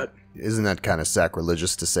is that? Isn't that kind of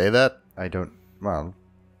sacrilegious to say that? I don't, well,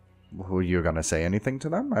 who you gonna say anything to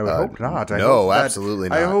them? I would hope not. Absolutely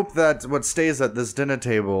not. I hope that what stays at this dinner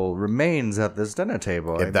table remains at this dinner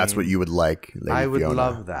table. If that's what you would like, Lady I would Fiona,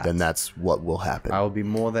 love that. then that's what will happen. I will be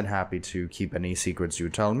more than happy to keep any secrets you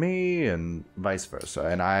tell me, and vice versa.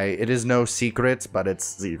 And it is no secret, but it's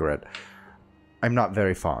secret. I'm not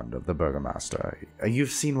very fond of the Burgomaster. You've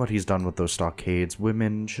seen what he's done with those stockades.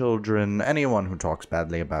 Women, children, anyone who talks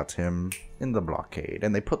badly about him in the blockade.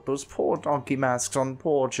 And they put those poor donkey masks on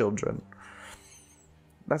poor children.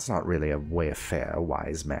 That's not really a way of fare,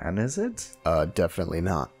 wise man, is it? Definitely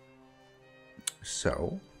not.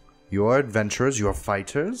 So, your adventurers, your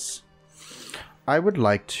fighters, I would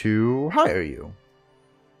like to hire you.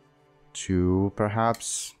 To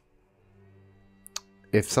perhaps,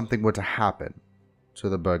 if something were to happen to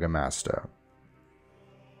the Burgomaster,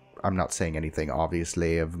 I'm not saying anything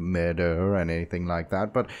obviously of murder or anything like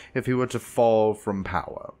that, but if he were to fall from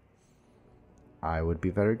power, I would be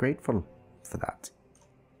very grateful for that.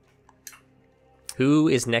 Who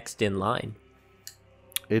is next in line?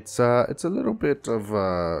 It's a little bit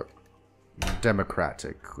of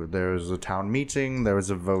democratic. There's a town meeting, there is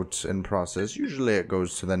a vote in process. Usually it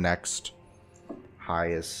goes to the next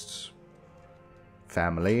highest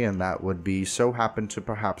family, and that would be so happen to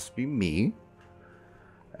perhaps be me.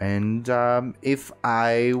 And if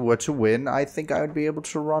I were to win, I think I would be able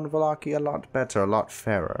to run Vallaki a lot better, a lot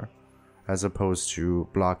fairer, as opposed to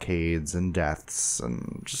blockades and deaths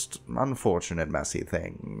and just unfortunate, messy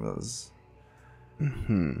things.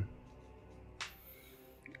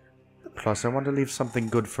 Plus, I want to leave something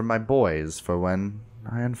good for my boys for when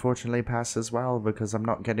I unfortunately pass as well, because I'm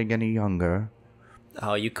not getting any younger.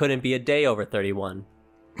 Oh, you couldn't be a day over 31.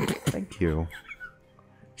 Thank you.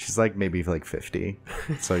 She's like maybe like 50,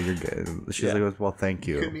 so you're good. She's like, well, thank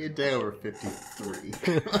you. Could be a day over 53.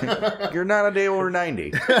 You're not a day over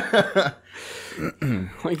 90.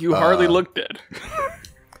 Like, you hardly look dead.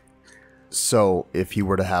 So, if you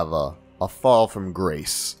were to have a fall from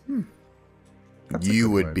grace, you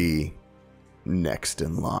would be next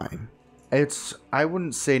in line. I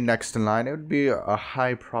wouldn't say next in line. It would be a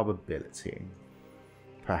high probability,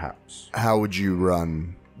 perhaps. How would you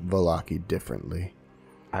run Vallaki differently?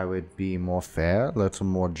 I would be more fair, a little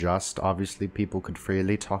more just. Obviously, people could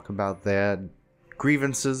freely talk about their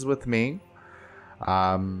grievances with me.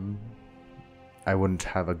 I wouldn't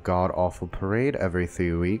have a god-awful parade every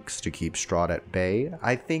 3 weeks to keep Strahd at bay.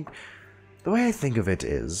 I think, the way I think of it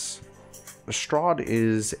is, Strahd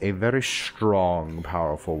is a very strong,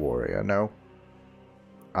 powerful warrior, no?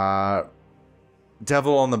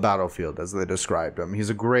 Devil on the battlefield, as they described him. He's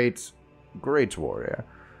a great warrior.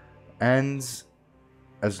 And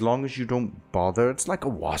as long as you don't bother, it's like a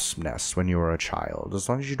wasp nest when you were a child. As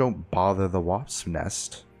long as you don't bother the wasp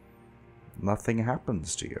nest, nothing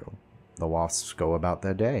happens to you. The wasps go about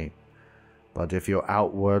their day. But if you're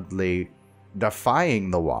outwardly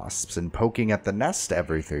defying the wasps and poking at the nest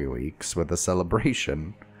every 3 weeks with a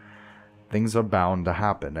celebration, things are bound to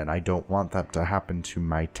happen, and I don't want that to happen to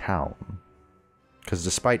my town. Because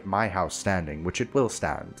despite my house standing, which it will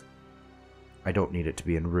stand, I don't need it to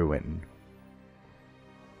be in ruin.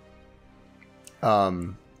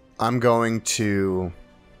 I'm going to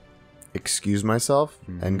excuse myself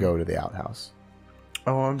and go to the outhouse.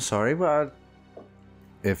 Oh, I'm sorry, but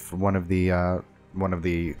if one of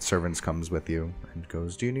the servants comes with you and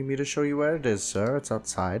goes, "Do you need me to show you where it is, sir? It's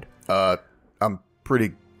outside." I'm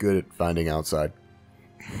pretty good at finding outside.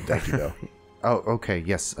 Thank you, though. Oh, okay,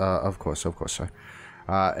 yes, of course, sir.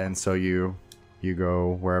 And so you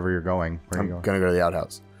go wherever you're going. Where are you going? Gonna go to the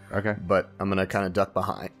outhouse. Okay. But I'm gonna kind of duck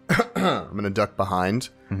behind. I'm gonna duck behind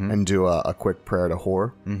and do a quick prayer to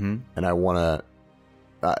Whore. Mm-hmm. And I wanna.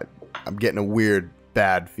 I'm getting a weird,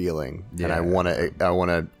 bad feeling, and I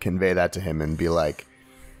wanna convey that to him and be like,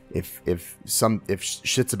 if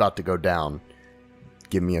shit's about to go down,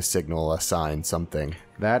 give me a signal, a sign, something.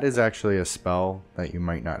 That is actually a spell that you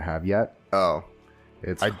might not have yet. Oh,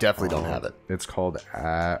 I definitely don't have it. It's called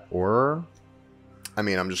Or. I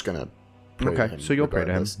mean, I'm just gonna. Pray to him so you'll pray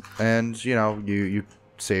to him, regardless. and you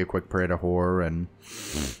say a quick prayer to Whore and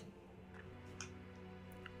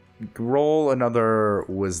roll another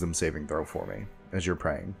wisdom saving throw for me as you're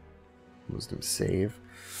praying. Wisdom save.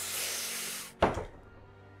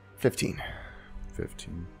 15.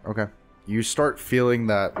 Okay. You start feeling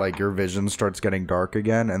that, like, your vision starts getting dark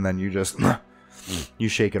again, and then you just You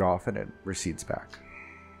shake it off and it recedes back.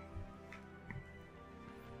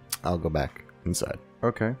 I'll go back inside.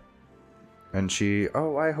 Okay. And she,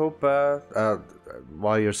 I hope,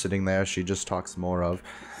 while you're sitting there, she just talks more of,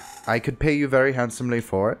 I could pay you very handsomely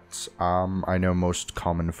for it. I know most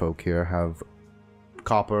common folk here have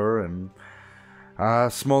copper and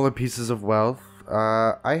smaller pieces of wealth.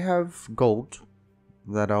 I have gold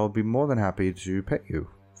that I'll be more than happy to pay you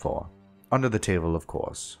for. Under the table, of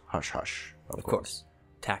course. Hush, hush. Of course.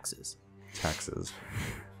 Taxes. Taxes.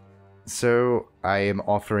 So, I am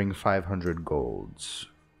offering 500 golds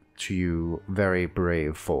to you very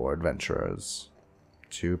brave four adventurers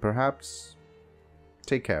to perhaps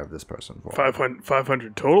take care of this person for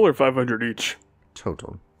 500 total or 500 each?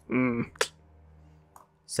 total.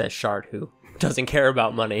 Says Shart, who doesn't care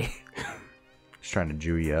about money. Just trying to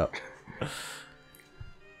Jew you up.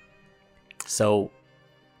 So,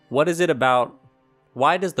 what is it about?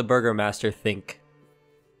 Why does the Burgermaster think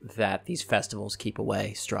that these festivals keep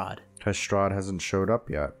away Strahd? Because Strahd hasn't showed up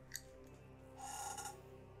yet.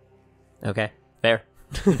 Okay, fair.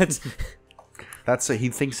 He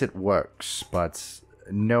thinks it works, but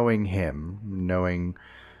knowing him, knowing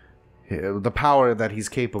the power that he's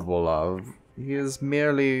capable of, he is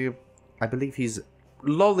merely, I believe he's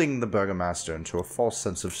lulling the Burgomaster into a false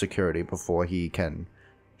sense of security before he can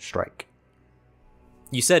strike.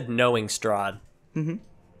 You said knowing Strahd. Mm-hmm.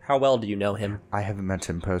 How well do you know him? I haven't met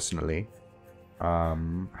him personally.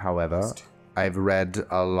 However, I've read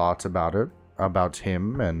a lot about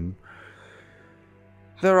him, and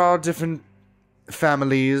there are different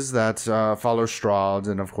families that follow Strahd,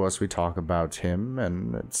 and of course we talk about him,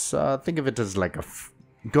 and it's think of it as like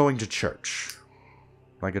going to church,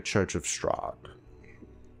 like a church of Strahd.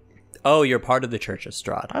 Oh, you're part of the Church of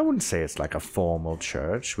Strahd. I wouldn't say it's like a formal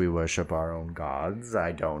church. We worship our own gods.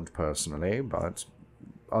 I don't personally, but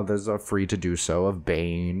others are free to do so, of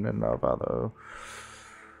Bane and of other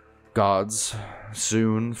gods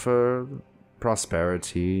soon for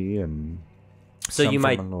prosperity and So some you for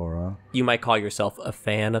might Melora. call yourself a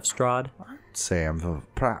fan of Strahd? Say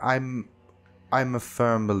I'm a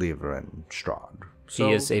firm believer in Strahd.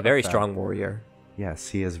 He is a very strong warrior. Yes,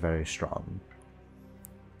 he is very strong.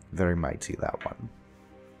 Very mighty, that one.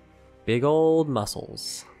 Big old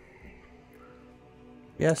muscles.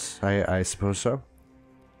 Yes, I suppose so.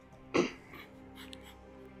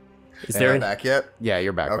 Is there back yet? Yeah,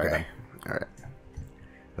 you're back by Okay. then. All right.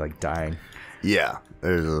 You're, like dying. Yeah,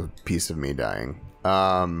 there's a piece of me dying.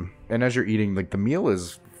 And as you're eating, like, the meal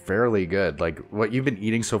is fairly good. Like, what you've been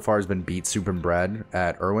eating so far has been beet soup and bread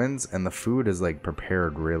at Irwin's, and the food is, like,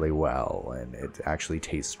 prepared really well, and it actually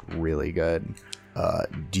tastes really good.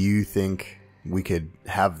 Do you think we could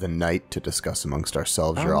have the night to discuss amongst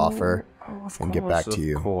ourselves your offer and get back to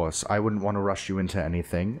you? Of course. I wouldn't want to rush you into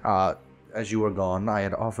anything. As you were gone, I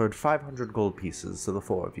had offered 500 gold pieces to the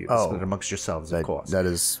four of you, split amongst yourselves, of course. That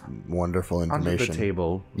is wonderful information. Under the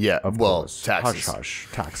table. Yeah, of well, course. taxes. Hush, hush.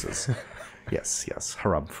 Taxes. yes,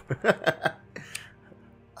 harumph.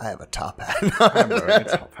 I have a top hat. I'm wearing a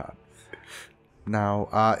top hat.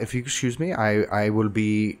 Now, if you excuse me, I would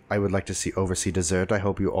like to oversee dessert. I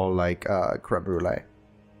hope you all like creme brulee.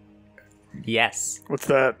 Yes. What's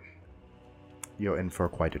that? You're in for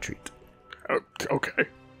quite a treat. Oh, okay.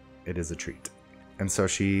 It is a treat. And so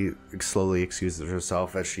she slowly excuses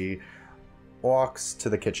herself as she walks to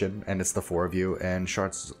the kitchen, and it's the four of you, and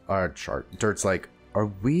Dirt's like, are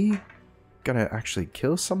we gonna actually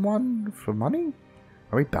kill someone for money?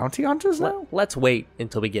 Are we bounty hunters now? Let's wait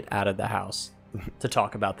until we get out of the house to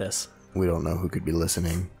talk about this. We don't know who could be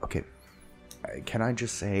listening. Okay. Can I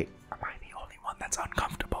just say, am I the only one that's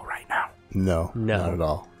uncomfortable right now? No, No. not at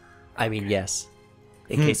all. I mean, yes.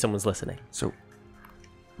 In case someone's listening. So,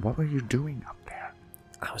 what were you doing up there?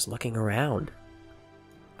 I was looking around.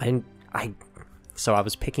 So I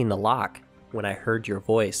was picking the lock when I heard your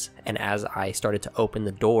voice, and as I started to open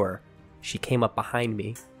the door, she came up behind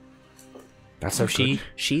me. That's So not good.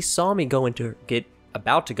 she saw me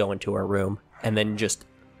about to go into her room, and then just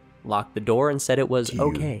locked the door and said it was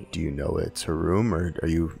okay. Do you know it's her room, or are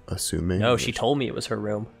you assuming? No, she told me it was her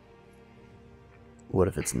room. What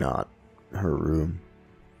if it's not her room?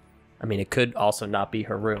 I mean, it could also not be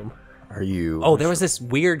her room. Are you? Oh, there was this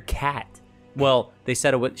weird cat. Well, they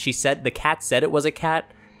said the cat said it was a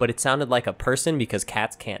cat, but it sounded like a person because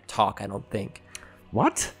cats can't talk, I don't think.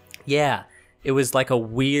 What? Yeah, it was like a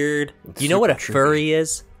weird. You know what a furry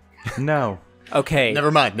is? No. Okay.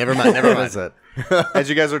 Never mind. What is it? As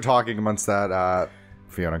you guys are talking amongst that,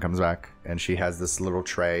 Fiona comes back, and she has this little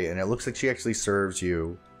tray, and it looks like she actually serves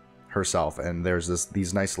you herself. And there's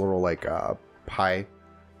these nice little, like, pie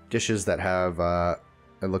dishes that have,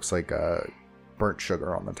 it looks like burnt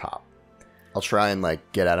sugar on the top. I'll try and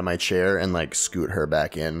like get out of my chair and like scoot her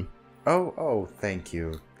back in. Oh, thank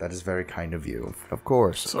you. That is very kind of you. Of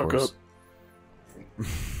course. Of Suck course. up.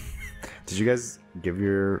 Did you guys give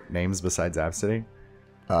your names besides Absidy?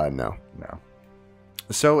 No. No.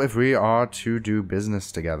 So if we are to do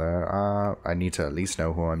business together, I need to at least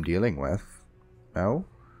know who I'm dealing with. No?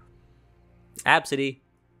 Absidy.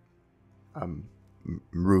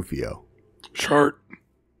 Rufio. Shart.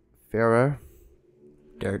 Farah?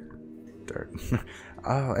 Dirt. Dirt.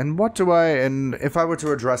 And if I were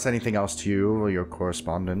to address anything else to you, or your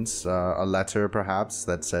correspondence, a letter perhaps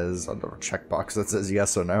that says, a little checkbox that says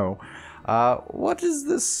yes or no, what is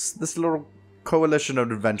this little coalition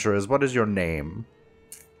of adventurers? What is your name?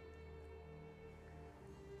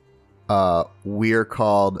 We're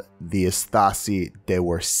called the Estasi de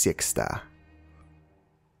Sixta.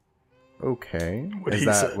 Okay. What he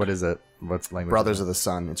said. What is it? What's language? Brothers is of the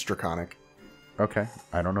Sun. It's Draconic. Okay.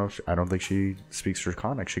 I don't know. I don't think she speaks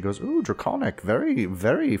Draconic. She goes, ooh, Draconic. Very,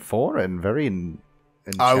 very foreign. Very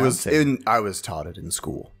enchanting. I was taught it in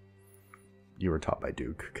school. You were taught by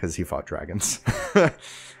Duke because he fought dragons.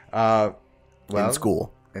 In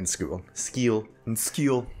school. In school. Skill. In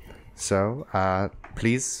school. So,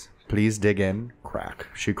 please dig in. Crack.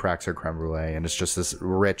 She cracks her creme brulee, and it's just this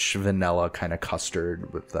rich vanilla kind of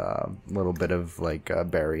custard with a little bit of like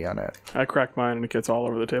berry on it. I crack mine and it gets all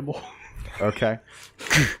over the table. Okay.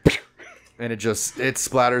 And it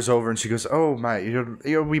splatters over, and she goes, "Oh my,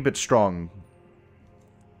 you're a wee bit strong."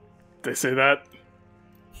 They say that.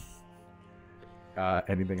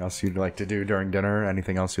 Anything else you'd like to do during dinner?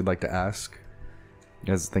 Anything else you'd like to ask?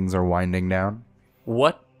 As things are winding down.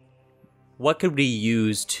 What could we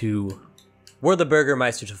use to... Were the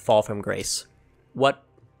Burgermeister to fall from grace, what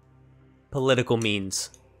political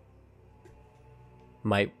means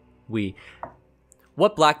might we...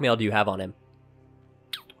 What blackmail do you have on him?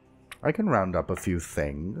 I can round up a few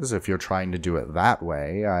things if you're trying to do it that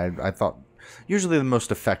way. I thought usually the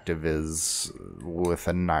most effective is with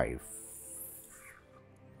a knife.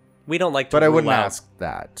 We don't like to But I rule wouldn't out, ask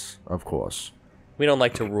that, of course. We don't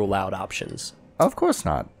like to rule out options. Of course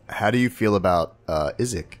not. How do you feel about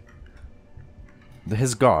Izek?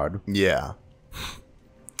 His guard. Yeah.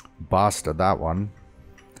 Bastard, that one.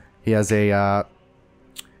 He has a,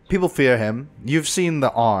 people fear him. You've seen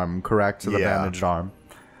the arm, correct? The Yeah. bandaged arm.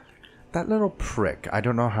 That little prick, I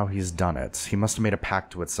don't know how he's done it. He must have made a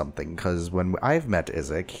pact with something, because when I've met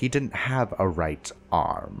Izek, he didn't have a right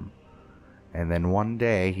arm. And then one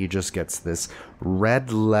day, he just gets this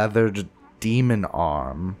red-leathered demon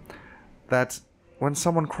arm that, when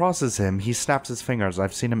someone crosses him, he snaps his fingers.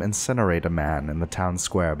 I've seen him incinerate a man in the town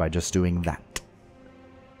square by just doing that.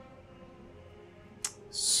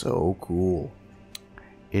 So cool.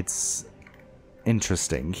 It's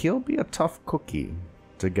interesting. He'll be a tough cookie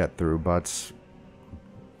to get through, but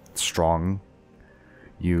strong.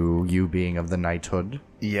 You being of the knighthood.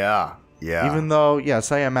 Yeah. Yeah. Even though,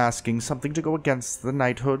 yes, I am asking something to go against the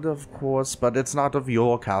knighthood, of course, but it's not of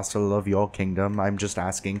your castle, of your kingdom. I'm just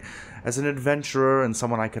asking as an adventurer and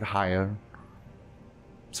someone I could hire.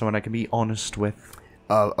 Someone I can be honest with.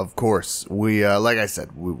 Of course. We, like I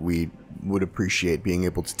said, we would appreciate being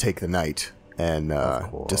able to take the night and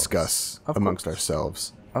discuss amongst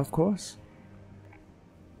ourselves. Of course.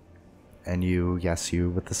 And you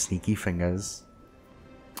with the sneaky fingers.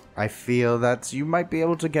 I feel that you might be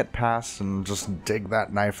able to get past and just dig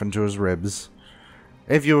that knife into his ribs.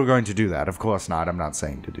 If you were going to do that. Of course not. I'm not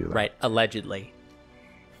saying to do that. Right, allegedly.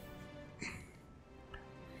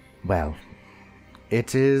 Well,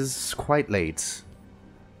 it is quite late.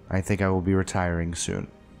 I think I will be retiring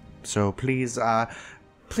soon. So please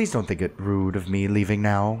don't think it rude of me leaving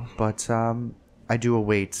now, but I do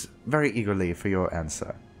await very eagerly for your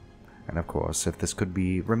answer. And of course, if this could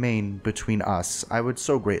remain between us, I would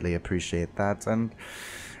so greatly appreciate that. And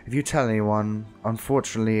if you tell anyone,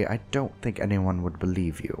 unfortunately, I don't think anyone would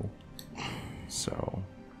believe you. So,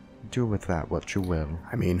 do with that what you will.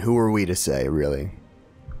 I mean, who are we to say, really?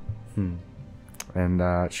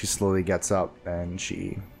 And she slowly gets up and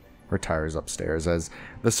she retires upstairs as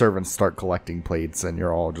the servants start collecting plates, and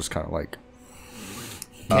you're all just kind of like...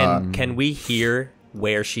 Can we hear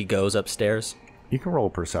where she goes upstairs? You can roll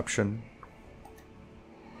perception.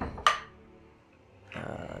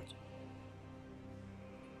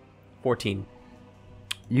 14.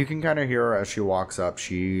 You can kind of hear her as she walks up.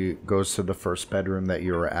 She goes to the first bedroom that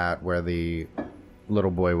you were at where the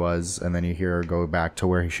little boy was, and then you hear her go back to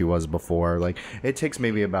where she was before. Like, it takes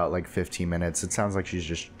maybe about like 15 minutes. It sounds like she's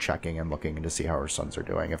just checking and looking to see how her sons are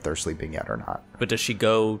doing, if they're sleeping yet or not. But does she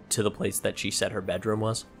go to the place that she said her bedroom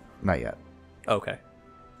was? Not yet. Okay.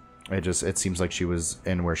 It seems like she was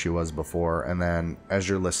in where she was before, and then as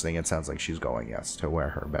you're listening, it sounds like she's going yes to where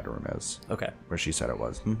her bedroom is. Okay. Where she said it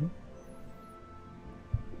was. Mm-hmm.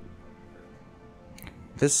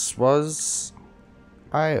 This was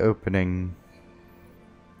eye-opening.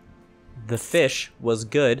 The fish was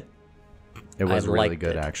good. It was really liked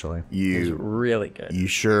good, it. actually. It was You really good. you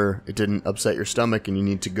sure it didn't upset your stomach and you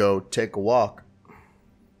need to go take a walk?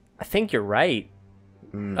 I think you're right.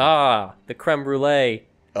 The creme brulee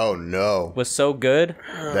Oh no, was so good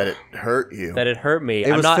that it hurt you. that it hurt me.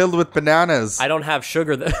 It was filled with bananas. I don't have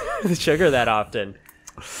sugar sugar that often.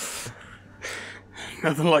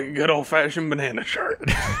 Nothing like a good old-fashioned banana Shart.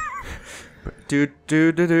 Do.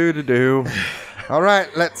 All right,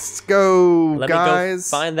 let's go, Let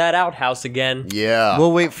guys. me go find that outhouse again. Yeah,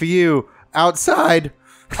 We'll wait for you outside.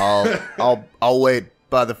 I'll wait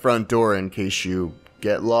by the front door in case you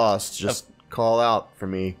get lost. Just call out for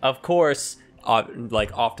me. Of course,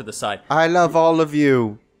 like off to the side. I love all of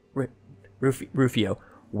you. Rufio,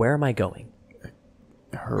 where am I going?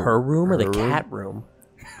 Her room or the cat room?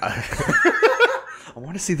 I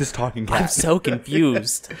want to see this talking cat. I'm so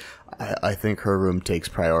confused. I think her room takes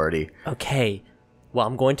priority. Okay, well,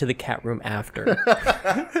 I'm going to the cat room after.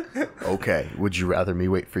 Okay, would you rather me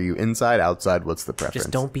wait for you inside, outside? What's the preference?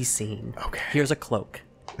 Just don't be seen. Okay. Here's a cloak.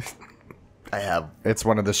 I have. It's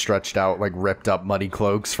one of the stretched out, like ripped up muddy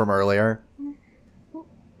cloaks from earlier.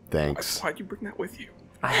 Thanks. Why'd you bring that with you?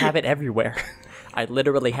 I have it everywhere. I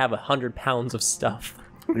literally have 100 pounds of stuff.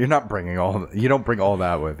 You're not bringing you don't bring all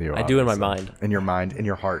that with you. I do in my obviously. mind. In your mind, in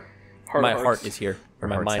your heart. My heart is here. Or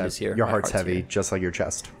my mind is here. Your My heart's heavy, here. just like your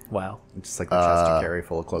chest. Wow. Just like the chest you carry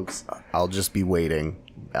full of cloaks. I'll just be waiting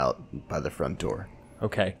out by the front door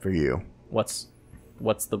Okay. for you. What's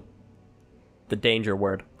the danger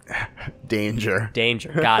word? Danger.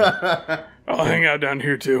 Danger. Got it. I'll hang out down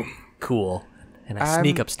here too. Cool. And I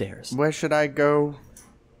sneak upstairs. Where should I go?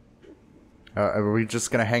 Are we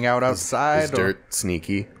just gonna hang out outside? Is Dirt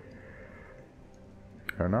sneaky?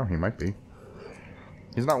 I don't know. He might be.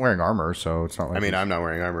 He's not wearing armor, so it's not like. I mean, I'm not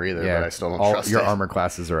wearing armor either, yeah, but I still don't trust your it. armor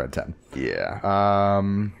classes are at 10. Yeah.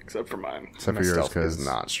 Except for mine. Except My for yours, stealth is because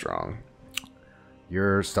not strong.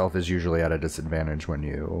 your stealth is usually at a disadvantage when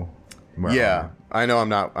you. wear Yeah, armor. I know I'm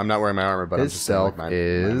not wearing my armor, but I'm His just saying, like, stealth my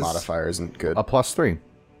is modifier isn't good. A +3.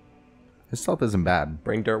 His stealth isn't bad.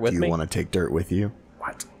 Bring Dirt with Do you me. want to take Dirt with you?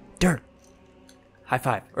 What? Dirt. High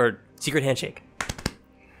five. Or secret handshake.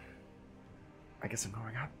 I guess I'm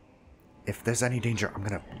going up. If there's any danger, I'm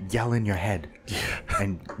gonna yell in your head,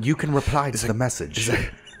 and you can reply to the message. Is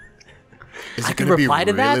I it can going to be reply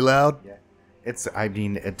to really that? loud? I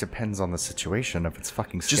mean, it depends on the situation. If it's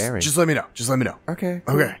fucking scary. Just let me know. Just let me know. okay.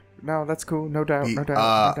 Okay. No, that's cool. No doubt. No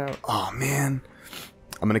doubt. No doubt. Oh man,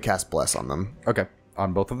 I'm gonna cast Bless on them. Okay.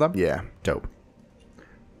 On both of them? Yeah. Dope.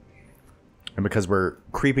 And because we're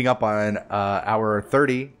creeping up on hour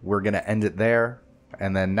 30, we're going to end it there.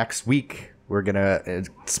 And then next week, we're going to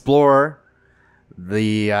explore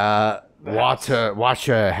the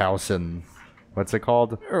Watcher House. And what's it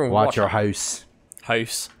called? Watcher House.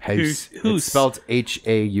 House. House. Who's- It's spelled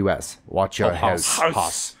H-A-U-S. Watcher House.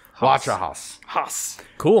 House. Watcher House. Haas.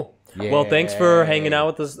 Cool. Well, thanks for hanging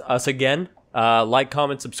out with us again. Like,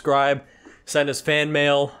 comment, subscribe. Send us fan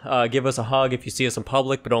mail. Give us a hug if you see us in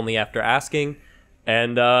public, but only after asking.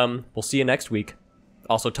 And we'll see you next week.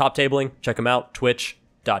 Also, Top Tabling. Check them out.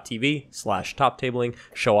 Twitch.tv/toptabling.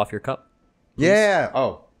 Show off your cup. Yeah.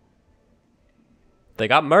 Oh. They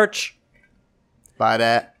got merch. Buy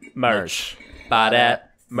that. Merch. Buy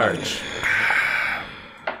that. Merch.